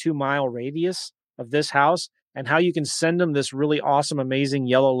 1 or 2 mile radius of this house, and how you can send them this really awesome, amazing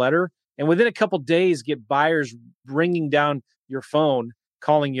yellow letter. And within a couple days, get buyers ringing down your phone,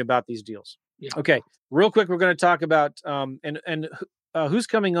 calling you about these deals. Yeah. Okay. Real quick, we're going to talk about, who's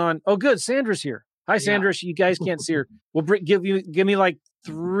coming on. Oh, good. Sandra's here. Hi, Sandra. You guys can't see her. We'll give me like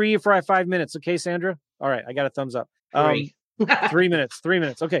 3 or 5 minutes. Okay, Sandra? All right. I got a thumbs up. 3 minutes. 3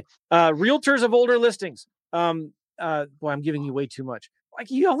 minutes. Okay. Realtors of older listings. Boy, I'm giving you way too much. Like,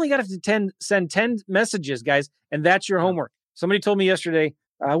 you only got to send 10 messages, guys, and that's your homework. Somebody told me yesterday,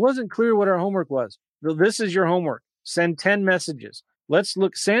 I wasn't clear what our homework was. Well, this is your homework. Send 10 messages. Let's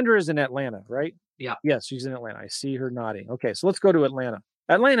look. Sandra is in Atlanta, right? Yeah. Yes, she's in Atlanta. I see her nodding. Okay, so let's go to Atlanta.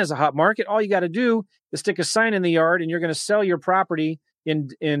 Atlanta is a hot market. All you got to do is stick a sign in the yard, and you're going to sell your property in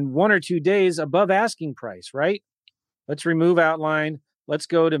 1 or 2 days above asking price, right? Let's remove outline. Let's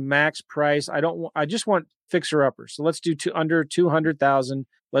go to max price. I just want fixer uppers. So let's do under 200,000.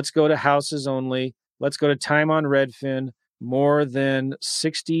 Let's go to houses only. Let's go to time on Redfin, more than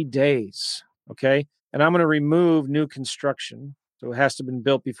 60 days. Okay. And I'm going to remove new construction. So it has to have been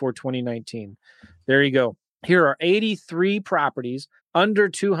built before 2019. There you go. Here are 83 properties under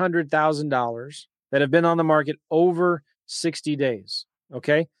 $200,000 that have been on the market over 60 days.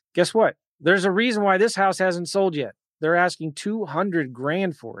 Okay. Guess what? There's a reason why this house hasn't sold yet. They're asking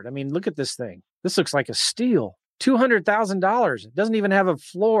 $200,000 for it. I mean, look at this thing. This looks like a steal. $200,000. It doesn't even have a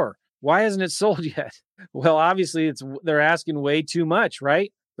floor. Why hasn't it sold yet? Well, obviously they're asking way too much,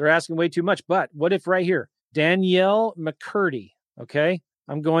 right? They're asking way too much. But what if right here, Danielle McCurdy, okay?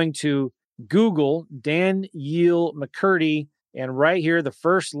 I'm going to Google Danielle McCurdy, and right here, the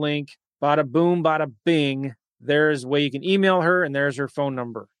first link, bada boom, bada bing, there's where you can email her, and there's her phone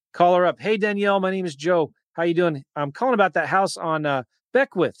number. Call her up. Hey, Danielle, my name is Joe. How you doing? I'm calling about that house on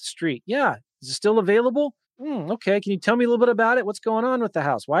Beckwith Street. Yeah. Is it still available? Okay. Can you tell me a little bit about it? What's going on with the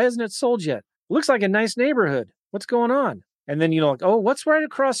house? Why isn't it sold yet? Looks like a nice neighborhood. What's going on? And then, like, oh, what's right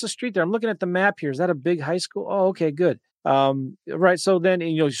across the street there? I'm looking at the map here. Is that a big high school? Oh, okay, good. Right. So then,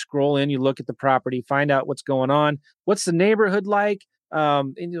 you scroll in, you look at the property, find out what's going on. What's the neighborhood like?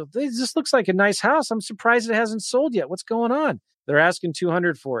 This just looks like a nice house. I'm surprised it hasn't sold yet. What's going on? They're asking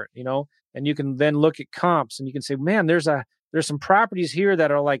 $200,000 for it, and you can then look at comps and you can say, man, there's some properties here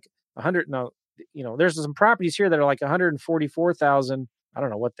that are like 100. No, there's some properties here that are like 144,000. I don't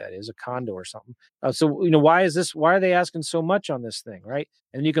know what that is, a condo or something. So why are they asking so much on this thing? Right.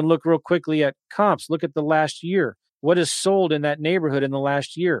 And you can look real quickly at comps, look at the last year. What is sold in that neighborhood in the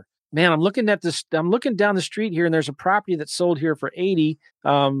last year? Man, I'm looking at this. I'm looking down the street here, and there's a property that's sold here for 80.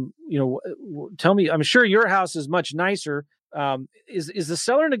 Tell me. I'm sure your house is much nicer. Is the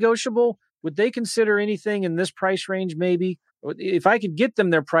seller negotiable? Would they consider anything in this price range? Maybe if I could get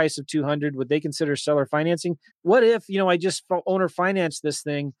them their price of 200, would they consider seller financing? What if I just owner finance this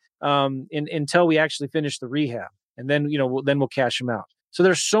thing until we actually finish the rehab, and then we'll cash them out. So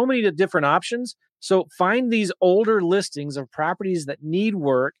there's so many different options. So find these older listings of properties that need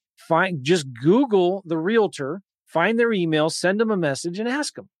work. Just Google the realtor, find their email, send them a message, and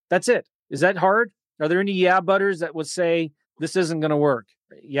ask them. That's it. Is that hard? Are there any butters that would say this isn't going to work?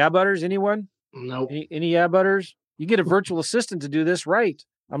 Butters, anyone? No. Nope. Any butters? You get a virtual assistant to do this, right?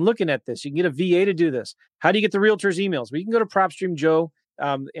 I'm looking at this. You can get a VA to do this. How do you get the realtors' emails? Well, you can go to PropStream Joe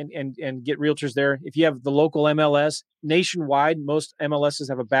and get realtors there. If you have the local MLS nationwide, most MLSs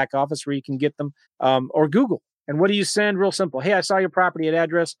have a back office where you can get them, or Google. And what do you send? Real simple. Hey, I saw your property at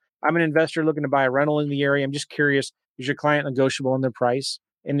address. I'm an investor looking to buy a rental in the area. I'm just curious, is your client negotiable on their price?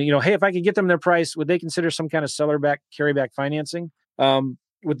 And, hey, if I could get them their price, would they consider some kind of seller back, carryback financing?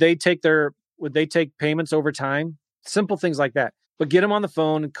 Would they take payments over time? Simple things like that. But get them on the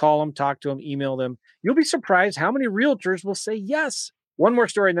phone and call them, talk to them, email them. You'll be surprised how many realtors will say yes. One more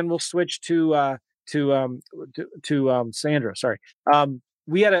story, and then we'll switch to Sandra. Sorry. I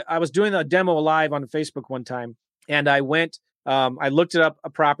was doing a demo live on Facebook one time, and I went, I looked up a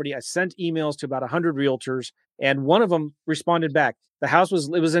property. I sent emails to about 100 realtors, and one of them responded back. It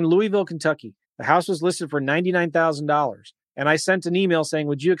was in Louisville, Kentucky. The house was listed for $99,000. And I sent an email saying,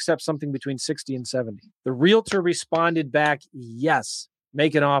 would you accept something between 60 and 70? The realtor responded back, yes,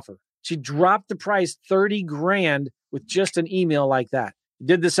 make an offer. She dropped the price $30,000 with just an email like that.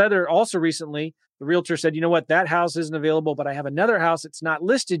 Did this other also recently. The realtor said, you know what, that house isn't available, but I have another house. It's not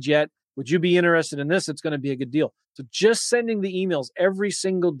listed yet. Would you be interested in this? It's going to be a good deal. So just sending the emails every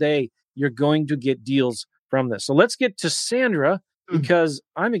single day, you're going to get deals from this. So let's get to Sandra, because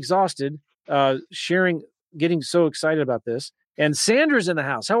I'm exhausted getting so excited about this. And Sandra's in the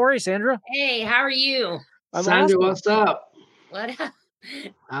house. How are you, Sandra? Hey, how are you? Sandra, what's up? What up?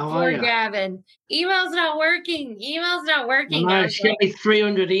 How are you? Gavin. Email's not working. I sent me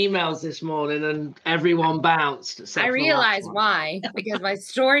 300 emails this morning and everyone bounced. I realized why, because my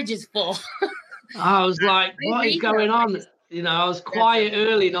storage is full. I was like, what is going on? I was quiet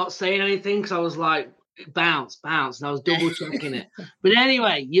early, not saying anything, because I was like, bounce. And I was double checking it. But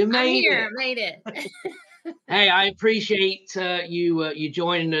anyway, you made it. I made it. Hey, I appreciate you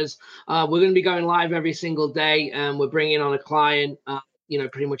joining us. We're going to be going live every single day, and we're bringing on a client,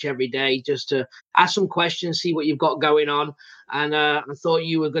 pretty much every day, just to ask some questions, see what you've got going on. And I thought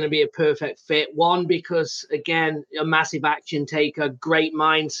you were going to be a perfect fit. One, because again, a massive action taker, great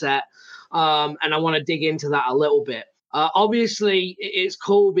mindset, and I want to dig into that a little bit. Obviously, it's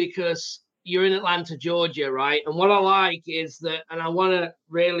cool because you're in Atlanta, Georgia, right? And what I like is that, and I want to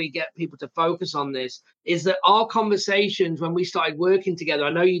really get people to focus on this, is that our conversations when we started working together,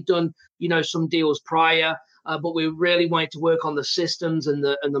 I know you've done, some deals prior, but we really wanted to work on the systems and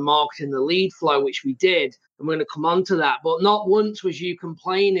the marketing, the lead flow, which we did. And we're going to come on to that. But not once was you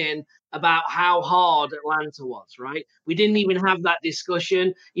complaining about how hard Atlanta was, right? We didn't even have that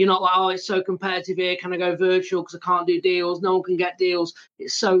discussion. You're not like, oh, it's so competitive here. Can I go virtual because I can't do deals? No one can get deals.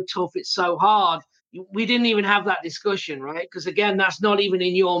 It's so tough. It's so hard. we didn't even have that discussion, right? Because again, that's not even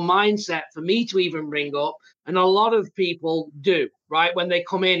in your mindset for me to even bring up. And a lot of people do, right? When they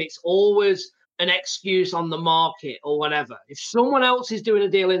come in, it's always an excuse on the market or whatever. If someone else is doing a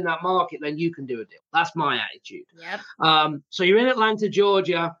deal in that market, then you can do a deal. That's my attitude. Yep. So you're in Atlanta,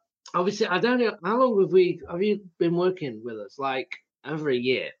 Georgia. Obviously, I don't know how long have you been working with us? Like over a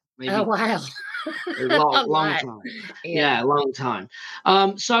year, maybe. A while. long time. Yeah, long time.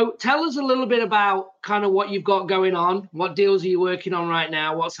 So tell us a little bit about kind of what you've got going on. What deals are you working on right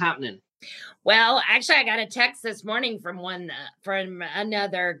now? What's happening? Well, actually, I got a text this morning from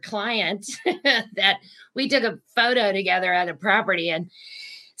another client that we took a photo together at a property. And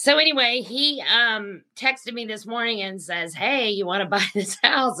so anyway, he texted me this morning and says, "Hey, you want to buy this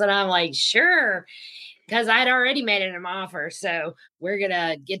house?" And I'm like, "Sure," because I'd already made it an offer. So we're going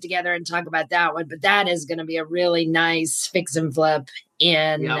to get together and talk about that one. But that is going to be a really nice fix and flip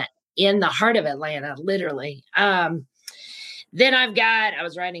in the heart of Atlanta, literally. Then I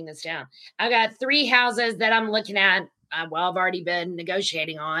was writing this down. I've got 3 houses that I'm looking at. I've already been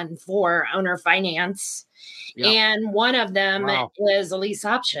negotiating on for owner finance. Yep. And one of them is a lease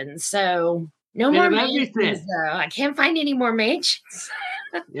option. So no more mansions, though. I can't find any more mansions.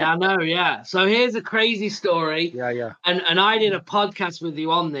 Yeah, I know. Yeah. So here's a crazy story. Yeah. And I did a podcast with you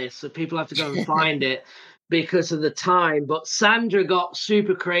on this, so people have to go and find it because of the time. But Sandra got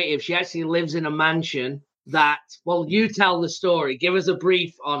super creative. She actually lives in a mansion you tell the story. Give us a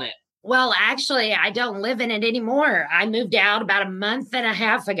brief on it. Well, actually, I don't live in it anymore. I moved out about a month and a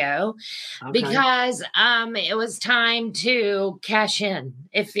half ago because it was time to cash in,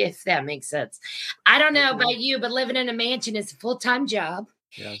 if that makes sense. I don't know about you, but living in a mansion is a full-time job.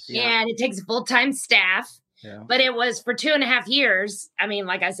 Yes. And it takes a full-time staff. Yeah. But it was for 2.5 years. I mean,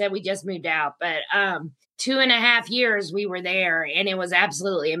 like I said, we just moved out, but 2.5 years we were there, and it was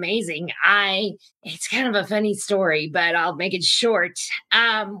absolutely amazing. It's kind of a funny story, but I'll make it short.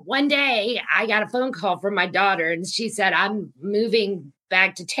 One day I got a phone call from my daughter, and she said, "I'm moving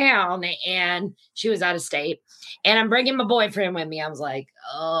back to town," and she was out of state, "and I'm bringing my boyfriend with me." I was like,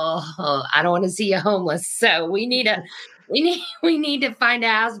 "Oh, I don't want to see you homeless. So we need to find a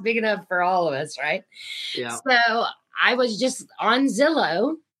house big enough for all of us." Right. Yeah. So I was just on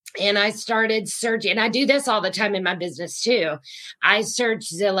Zillow. And I started searching, and I do this all the time in my business too. I search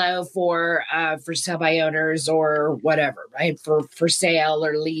Zillow for sell by owners or whatever, right? For sale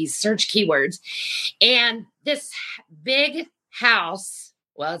or lease, search keywords. And this big house,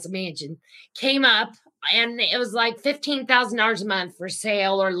 well, it's a mansion, came up, and it was like $15,000 a month for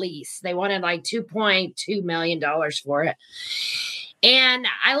sale or lease. They wanted like $2.2 million for it. And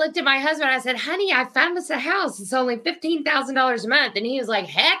I looked at my husband. I said, "Honey, I found us a house. It's only $15,000 a month." And he was like,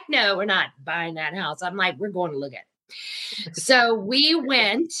 "Heck no, we're not buying that house." I'm like, "We're going to look at it." So we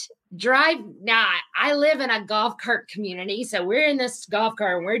went Now, I live in a golf cart community. So we're in this golf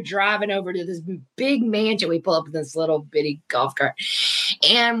cart and we're driving over to this big mansion. We pull up in this little bitty golf cart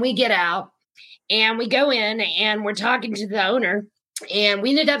and we get out and we go in and we're talking to the owner. And we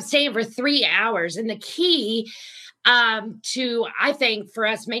ended up staying for 3 hours. And the key I think for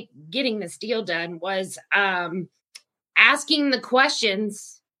us getting this deal done was asking the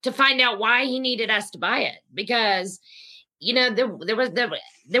questions to find out why he needed us to buy it, because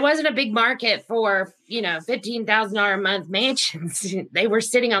there wasn't a big market for $15,000 a month mansions. They were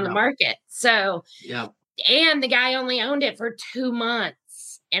sitting on the market. So and the guy only owned it for 2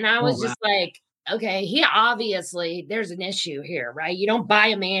 months, and I was just like, okay, there's an issue here, right? You don't buy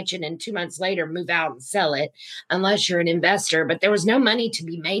a mansion and 2 months later move out and sell it unless you're an investor, but there was no money to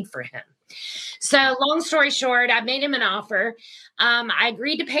be made for him. So long story short, I made him an offer. I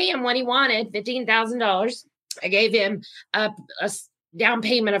agreed to pay him what he wanted, $15,000. I gave him a down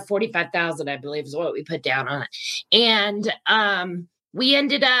payment of $45,000, I believe is what we put down on it. And we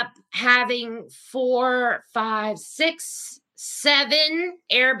ended up having 4, 5, 6, 7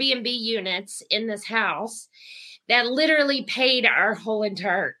 Airbnb units in this house that literally paid our whole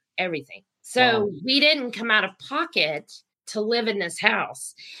entire everything. So we didn't come out of pocket to live in this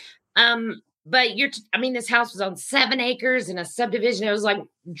house. But this house was on 7 acres in a subdivision. It was like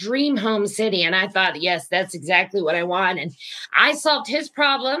dream home city. And I thought, yes, that's exactly what I want. And I solved his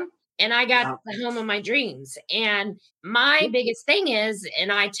problem and I got the home of my dreams. And my biggest thing is,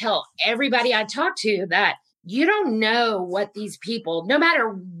 and I tell everybody I talk to, that you don't know what these people, no matter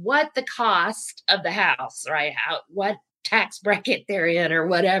what the cost of the house, right? What tax bracket they're in or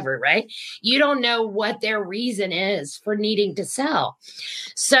whatever, right? You don't know what their reason is for needing to sell.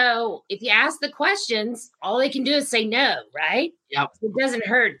 So if you ask the questions, all they can do is say no, right? Yep. It doesn't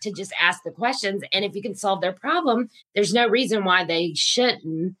hurt to just ask the questions. And if you can solve their problem, there's no reason why they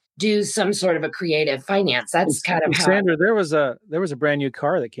shouldn't do some sort of a creative finance. That's kind of how. Sandra, there was a brand new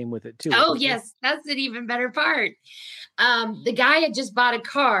car that came with it too. Oh yes, that's an even better part. The guy had just bought a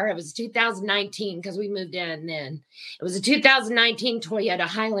car. It was 2019 because we moved in then. It was a 2019 Toyota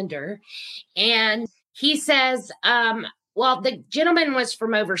Highlander, and he says, well, the gentleman was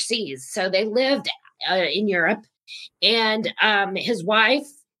from overseas, so they lived in Europe, and his wife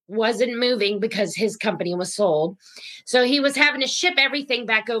wasn't moving because his company was sold. So he was having to ship everything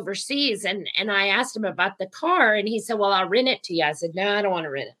back overseas. And I asked him about the car, and he said, well, I'll rent it to you. I said, no, I don't want to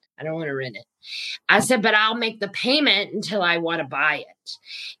rent it. I don't want to rent it. I said, but I'll make the payment until I want to buy it.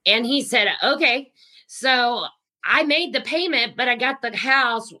 And he said, okay. So I made the payment, but I got the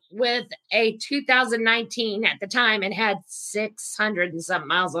house with a 2019 at the time and had 600 and something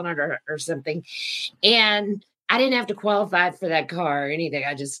miles on it or something. And I didn't have to qualify for that car or anything.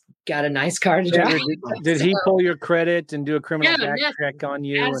 I just got a nice car to drive. Did he pull your credit and do a criminal background check on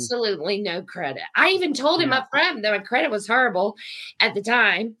you? Absolutely no credit. I even told him up front that my credit was horrible at the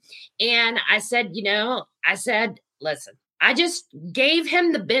time. And I said, listen, I just gave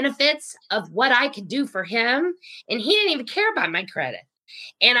him the benefits of what I could do for him. And he didn't even care about my credit.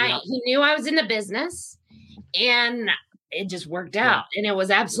 And he knew I was in the business, and it just worked out. And it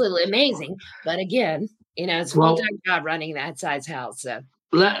was absolutely amazing. But again, it's a full-time job running that size house. So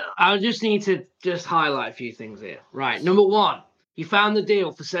I just need to highlight a few things here. Right. Number one, you found the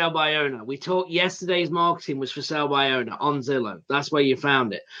deal for sale by owner. We talked yesterday's marketing was for sale by owner on Zillow. That's where you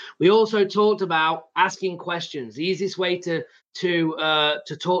found it. We also talked about asking questions. The easiest way to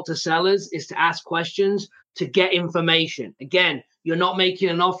talk to sellers is to ask questions to get information. Again, you're not making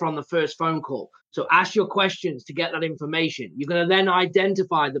an offer on the first phone call. So ask your questions to get that information. You're going to then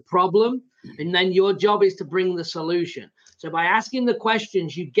identify the problem, and then your job is to bring the solution. So by asking the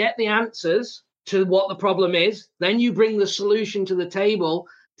questions, you get the answers to what the problem is. Then you bring the solution to the table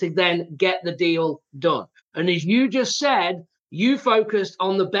to then get the deal done. And as you just said, you focused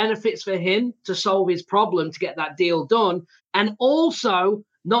on the benefits for him to solve his problem to get that deal done. And also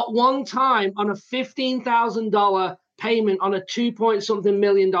not one time on a $15,000 payment on a $2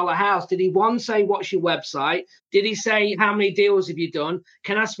 million house did he once say, what's your website? Did he say, how many deals have you done?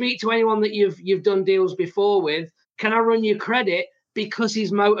 Can I speak to anyone that you've done deals before with? Can I run your credit? Because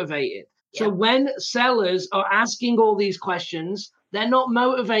he's motivated. So when sellers are asking all these questions, they're not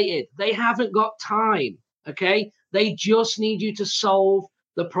motivated. They haven't got time. Okay. They just need you to solve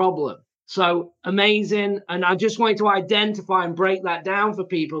the problem. So amazing. And I just wanted to identify and break that down for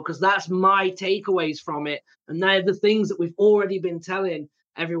people, because that's my takeaways from it. And they're the things that we've already been telling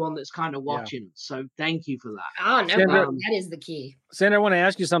everyone that's kind of watching. So thank you for that. Oh, no, Sandra, that is the key. Sandra, I want to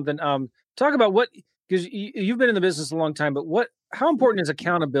ask you something. Talk about because you've been in the business a long time, but how important is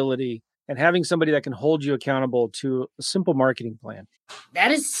accountability and having somebody that can hold you accountable to a simple marketing plan?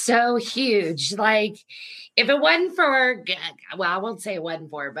 That is so huge. Like, if it wasn't for, well, I won't say it wasn't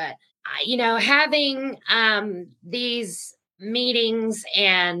for, but having these meetings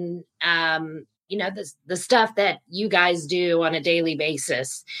and the stuff that you guys do on a daily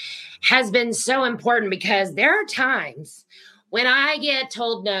basis has been so important, because there are times when I get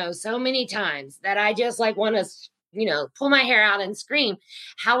told no so many times that I just want to pull my hair out and scream.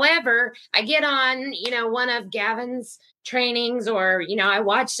 However, I get on one of Gavin's trainings, or I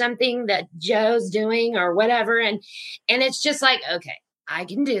watch something that Joe's doing or whatever, and it's just like, okay, I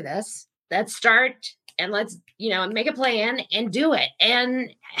can do this. Let's start and let's, make a plan and do it. And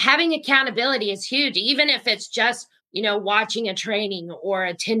having accountability is huge, even if it's just, watching a training or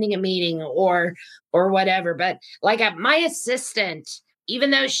attending a meeting or whatever. But my assistant,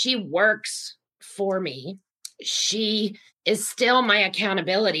 even though she works for me, she is still my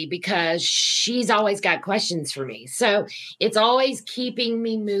accountability, because she's always got questions for me. So it's always keeping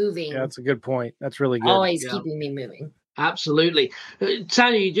me moving. Yeah, that's a good point. That's really good. Always keeping me moving. Absolutely.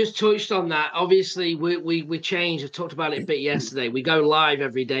 Tanya, you just touched on that. Obviously, we changed. I talked about it a bit yesterday. We go live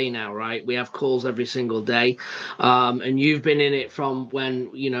every day now, right? We have calls every single day. And you've been in it from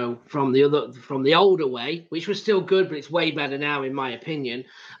when, from the older way, which was still good, but it's way better now, in my opinion.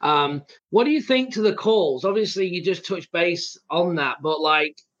 What do you think to the calls? Obviously, you just touched base on that, but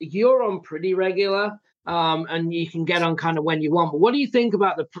you're on pretty regular, and you can get on kind of when you want. But what do you think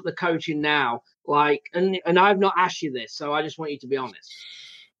about the coaching now? And I've not asked you this, so I just want you to be honest.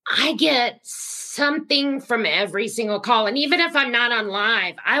 I get something from every single call. And even if I'm not on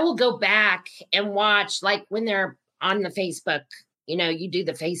live, I will go back and watch, when they're on the Facebook, you do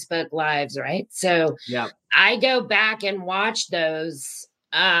the Facebook lives, right? So I go back and watch those.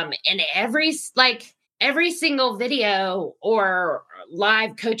 And every single video or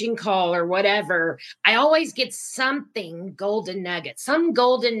live coaching call or whatever, I always get something golden nugget, some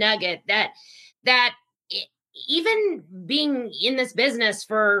golden nugget that even being in this business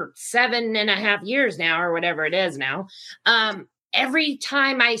for 7.5 years now, or whatever it is now, every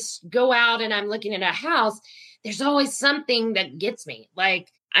time I go out and I'm looking at a house, there's always something that gets me. Like,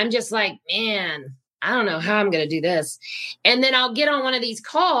 I'm just like, man, I don't know how I'm going to do this. And then I'll get on one of these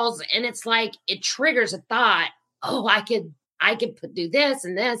calls and it's like, it triggers a thought. Oh, I could do this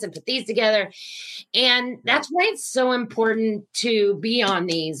and put these together. And that's why it's so important to be on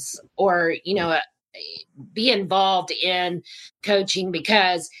these, or, be involved in coaching,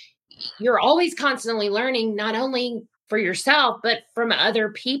 because you're always constantly learning, not only for yourself, but from other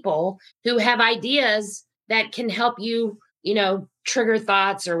people who have ideas that can help you, trigger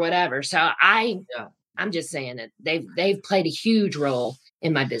thoughts or whatever. So I'm just saying it. They've played a huge role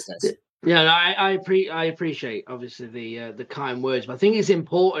in my business. Yeah, I appreciate obviously the kind words, but I think it's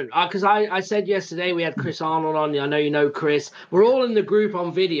important because I said yesterday we had Chris Arnold on. I know you know Chris. We're all in the group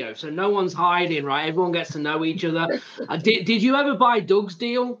on video, so no one's hiding, right? Everyone gets to know each other. Did you ever buy Doug's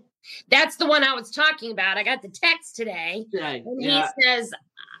deal? That's the one I was talking about. I got the text today, and he says,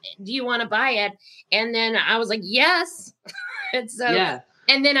 "Do you want to buy it?" And then I was like, "Yes." And so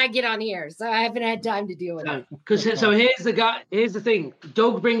and then I get on here, so I haven't had time to deal with it. Because so here's the thing.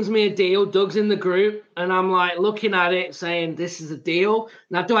 Doug brings me a deal. Doug's in the group, and I'm like looking at it, saying, "This is a deal."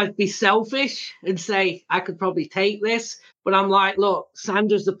 Now, do I be selfish and say I could probably take this? But I'm like, look,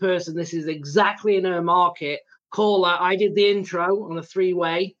 Sandra's the person. This is exactly in her market. Call her. I did the intro on a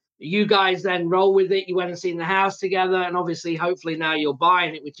 3-way. You guys then roll with it. You went and seen the house together, and obviously, hopefully now you're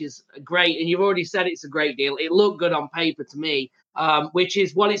buying it, which is great. And you've already said it's a great deal. It looked good on paper to me. Which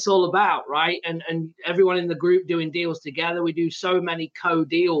is what it's all about, right? And everyone in the group doing deals together. We do so many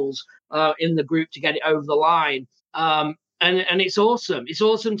co-deals in the group to get it over the line. And it's awesome. It's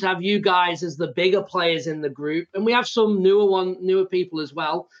awesome to have you guys as the bigger players in the group. And we have some newer people as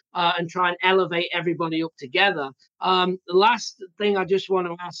well, and try and elevate everybody up together. The last thing I just want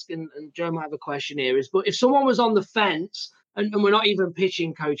to ask, and Joe might have a question here, is, but if someone was on the fence, and we're not even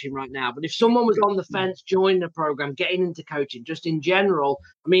pitching coaching right now, but if someone was on the fence, joining the program, getting into coaching, just in general,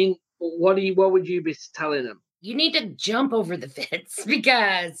 I mean, what would you be telling them? You need to jump over the fence,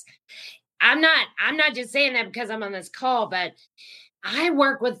 because I'm not just saying that because I'm on this call, but I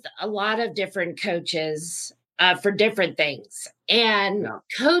work with a lot of different coaches for different things. And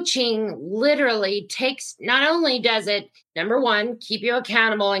coaching literally takes, not only does it, number one, keep you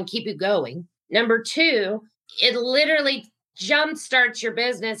accountable and keep you going. Number two, it literally jumpstarts your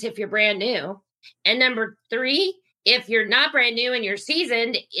business if you're brand new. And number three, if you're not brand new and you're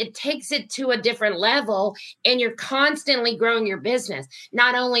seasoned, it takes it to a different level, and you're constantly growing your business.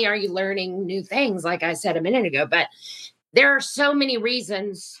 Not only are you learning new things, like I said a minute ago, but there are so many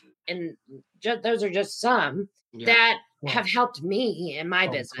reasons, and those are just some that have helped me in my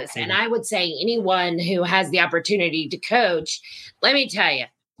business. And I would say anyone who has the opportunity to coach, let me tell you,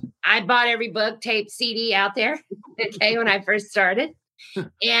 I bought every book, tape, CD out there, when I first started.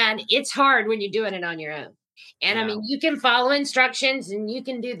 And it's hard when you're doing it on your own. And I mean, you can follow instructions and you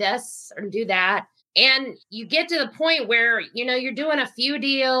can do this or do that. And you get to the point where, you're doing a few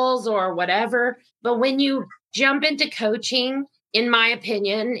deals or whatever. But when you jump into coaching, in my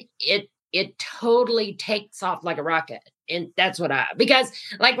opinion, it totally takes off like a rocket. And that's because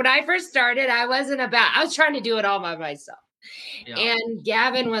like when I first started, I was trying to do it all by myself. Yeah. And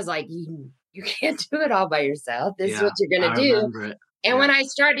Gavin was like, you can't do it all by yourself. This is what you're going to do. And when I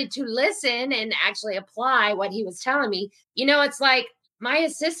started to listen and actually apply what he was telling me, it's like my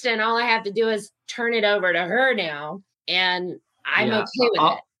assistant, all I have to do is turn it over to her now. And I'm okay with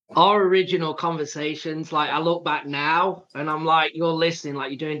it. Our original conversations, like I look back now and I'm like, you're listening,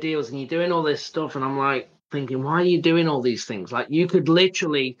 like you're doing deals and you're doing all this stuff. And I'm like thinking, why are you doing all these things? Like you could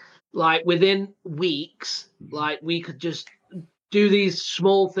literally, like within weeks, like we could just do these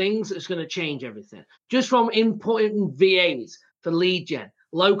small things that's going to change everything. Just from inputting VAs for lead gen,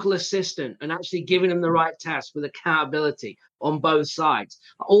 local assistant, and actually giving them the right task with accountability on both sides.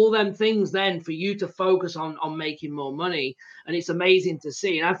 All them things then for you to focus on making more money. And it's amazing to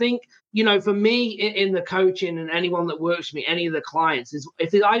see. And I think, for me in the coaching and anyone that works with me, any of the clients, is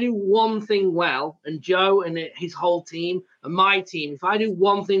if I do one thing well, and Joe and his whole team and my team, if I do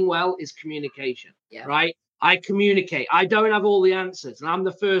one thing well, is communication, right? I communicate. I don't have all the answers. And I'm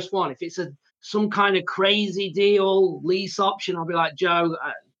the first one. If it's some kind of crazy deal, lease option, I'll be like, Joe,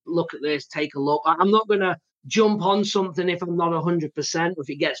 look at this, take a look. I'm not going to jump on something if I'm not 100%, if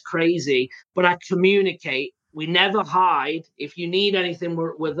it gets crazy, but I communicate We never hide. If you need anything,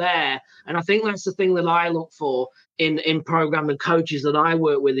 we're there. And I think that's the thing that I look for in programming coaches that I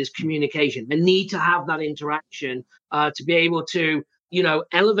work with is communication. They need to have that interaction to be able to,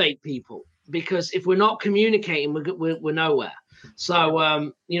 elevate people. Because if we're not communicating, we're nowhere. So,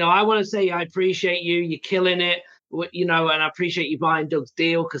 I want to say I appreciate you. You're killing it. And I appreciate you buying Doug's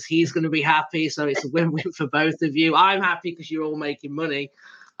deal because he's going to be happy. So it's a win-win for both of you. I'm happy because you're all making money.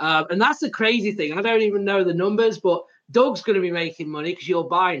 And that's the crazy thing. I don't even know the numbers, but Doug's going to be making money because you're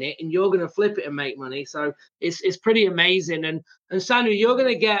buying it and you're going to flip it and make money. So it's pretty amazing. And Sandra, you're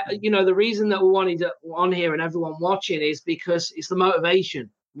going to get, the reason that we wanted on here and everyone watching is because it's the motivation,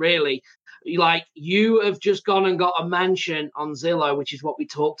 really. Like you have just gone and got a mansion on Zillow, which is what we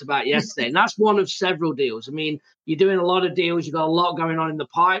talked about yesterday. And that's one of several deals. I mean, you're doing a lot of deals. You've got a lot going on in the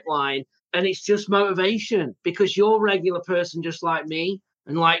pipeline. And it's just motivation because you're a regular person just like me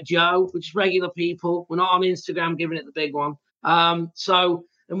and like Joe, which is regular people. We're not on Instagram giving it the big one. And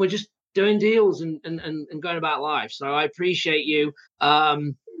we're just doing deals and going about life. So I appreciate you.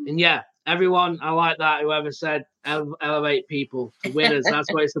 And yeah, everyone, I like that. Whoever said elevate people to winners.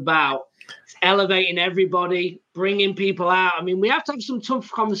 That's what it's about. It's elevating everybody, bringing people out. I mean, we have to have some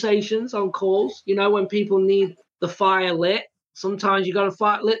tough conversations on calls, when people need the fire lit. Sometimes you got to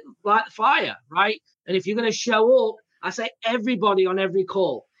light the fire, right? And if you're going to show up, I say everybody on every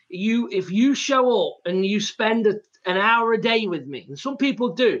call, if you show up and you spend an hour a day with me, and some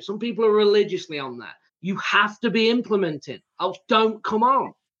people do, some people are religiously on that, you have to be implementing. Else don't come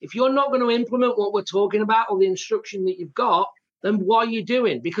on. If you're not going to implement what we're talking about or the instruction that you've got, then what are you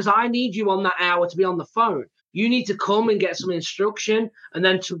doing? Because I need you on that hour to be on the phone. You need to come and get some instruction. And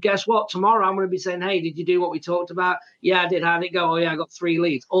then guess what? Tomorrow I'm going to be saying, hey, did you do what we talked about? Yeah, I did. How did it go? Oh, yeah, I got 3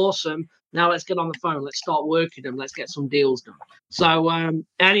 leads. Awesome. Now let's get on the phone. Let's start working them. Let's get some deals done. So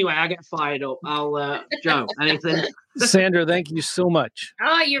anyway, I get fired up. I'll, Joe, anything? Sandra, thank you so much.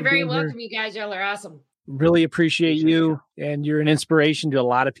 Oh, you're very welcome. You guys, y'all are awesome. Really appreciate you. And you're an inspiration to a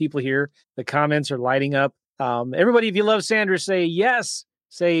lot of people here. The comments are lighting up. Everybody, if you love Sandra, say yes.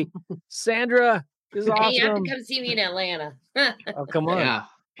 Say, Sandra is awesome. Hey, you have to come see me in Atlanta. Oh, come on.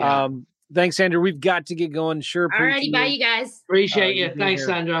 Yeah. Thanks, Sandra. We've got to get going. Sure. All righty. Bye, you guys. Appreciate you. Thanks,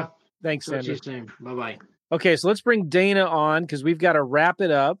 Sandra. Thanks, Sandra. Bye-bye. Okay, so let's bring Dana on because we've got to wrap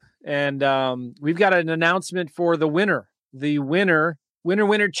it up. And we've got an announcement for the winner. The winner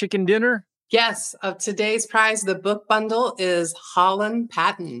chicken dinner. Yes, of today's prize, the book bundle is Holland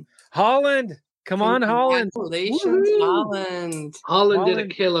Patton. Holland. Come on, Holland. Congratulations, Holland. Holland did a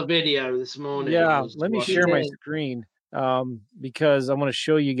killer video this morning. Yeah, let me share my screen because I want to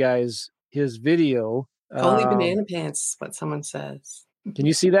show you guys his video. Holy banana pants is what someone says. Can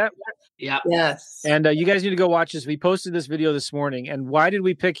you see that? Yeah. Yes. And you guys need to go watch this. We posted this video this morning. And why did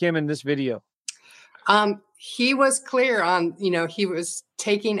we pick him in this video? He was clear on, he was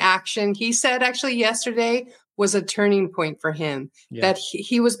taking action. He said actually yesterday was a turning point for him, that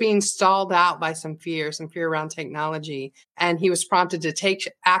he was being stalled out by some fear around technology. And he was prompted to take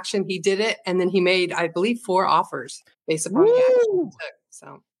action. He did it. And then he made, I believe, 4 offers based upon the action he took.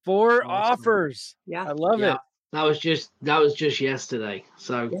 So 4 offers. Yeah. I love it. That was just yesterday.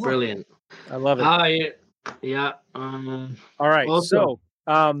 So brilliant. I love it. Yeah. All right. Also,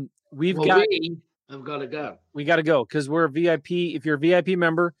 so we have got to go. We got to go because we're a VIP. If you're a VIP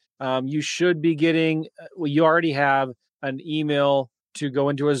member, you should be getting, you already have an email to go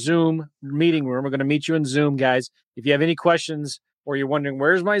into a Zoom meeting room. We're going to meet you in Zoom, guys. If you have any questions or you're wondering,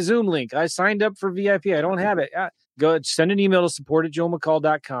 where's my Zoom link? I signed up for VIP. I don't have it. Go send an email to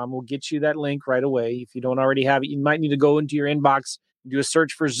support@joemccall.com. We'll get you that link right away. If you don't already have it, you might need to go into your inbox, do a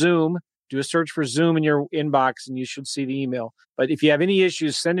search for Zoom. Do a search for Zoom in your inbox, and you should see the email. But if you have any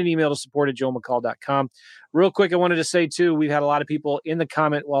issues, send an email to support@joemccall.com. Real quick, I wanted to say, too, we've had a lot of people in the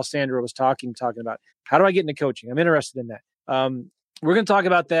comment while Sandra was talking about, how do I get into coaching? I'm interested in that. We're going to talk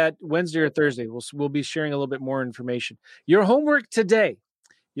about that Wednesday or Thursday. We'll be sharing a little bit more information. Your homework today,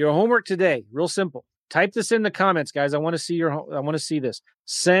 real simple. Type this in the comments, guys. I want to see this.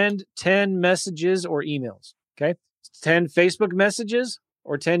 Send 10 messages or emails, okay? 10 Facebook messages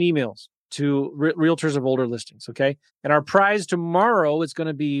or 10 emails to realtors of older listings, okay? And our prize tomorrow is going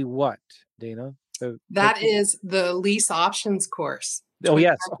to be what, Dana? That is the lease options course. Oh,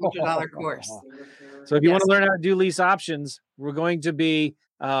 yes. $2,500 course. So if you want to learn how to do lease options, we're going to be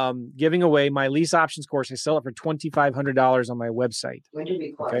giving away my lease options course. I sell it for $2,500 on my website.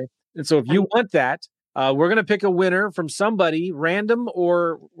 Okay. And so if you want that, we're going to pick a winner from somebody random,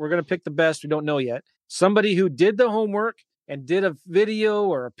 or we're going to pick the best. We don't know yet. Somebody who did the homework and did a video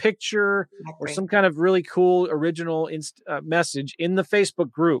or a picture or some kind of really cool original message in the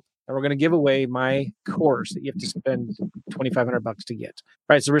Facebook group. and we're going to give away my course that you have to spend $2,500 to get.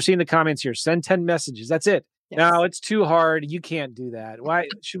 All right, so we're seeing the comments here. Send 10 messages. That's it. Yes. No, it's too hard. You can't do that. Why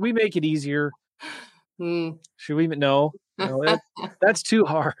should we make it easier? Should we? No, that's too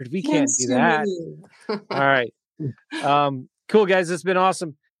hard. We can't do that. All right. Cool, guys. It's been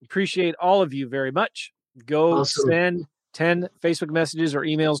awesome. Appreciate all of you very much. Go send 10 Facebook messages or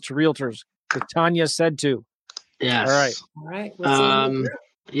emails to realtors. Like Tanya said to. Yes. All right.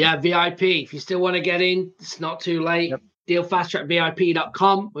 Yeah, VIP. If you still want to get in, it's not too late. Yep.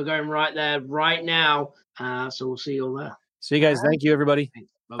 DealFastTrackVIP.com. We're going right there right now. So we'll see you all there. See you guys. Thank you, everybody.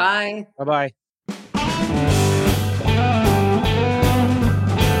 Bye. Bye-bye.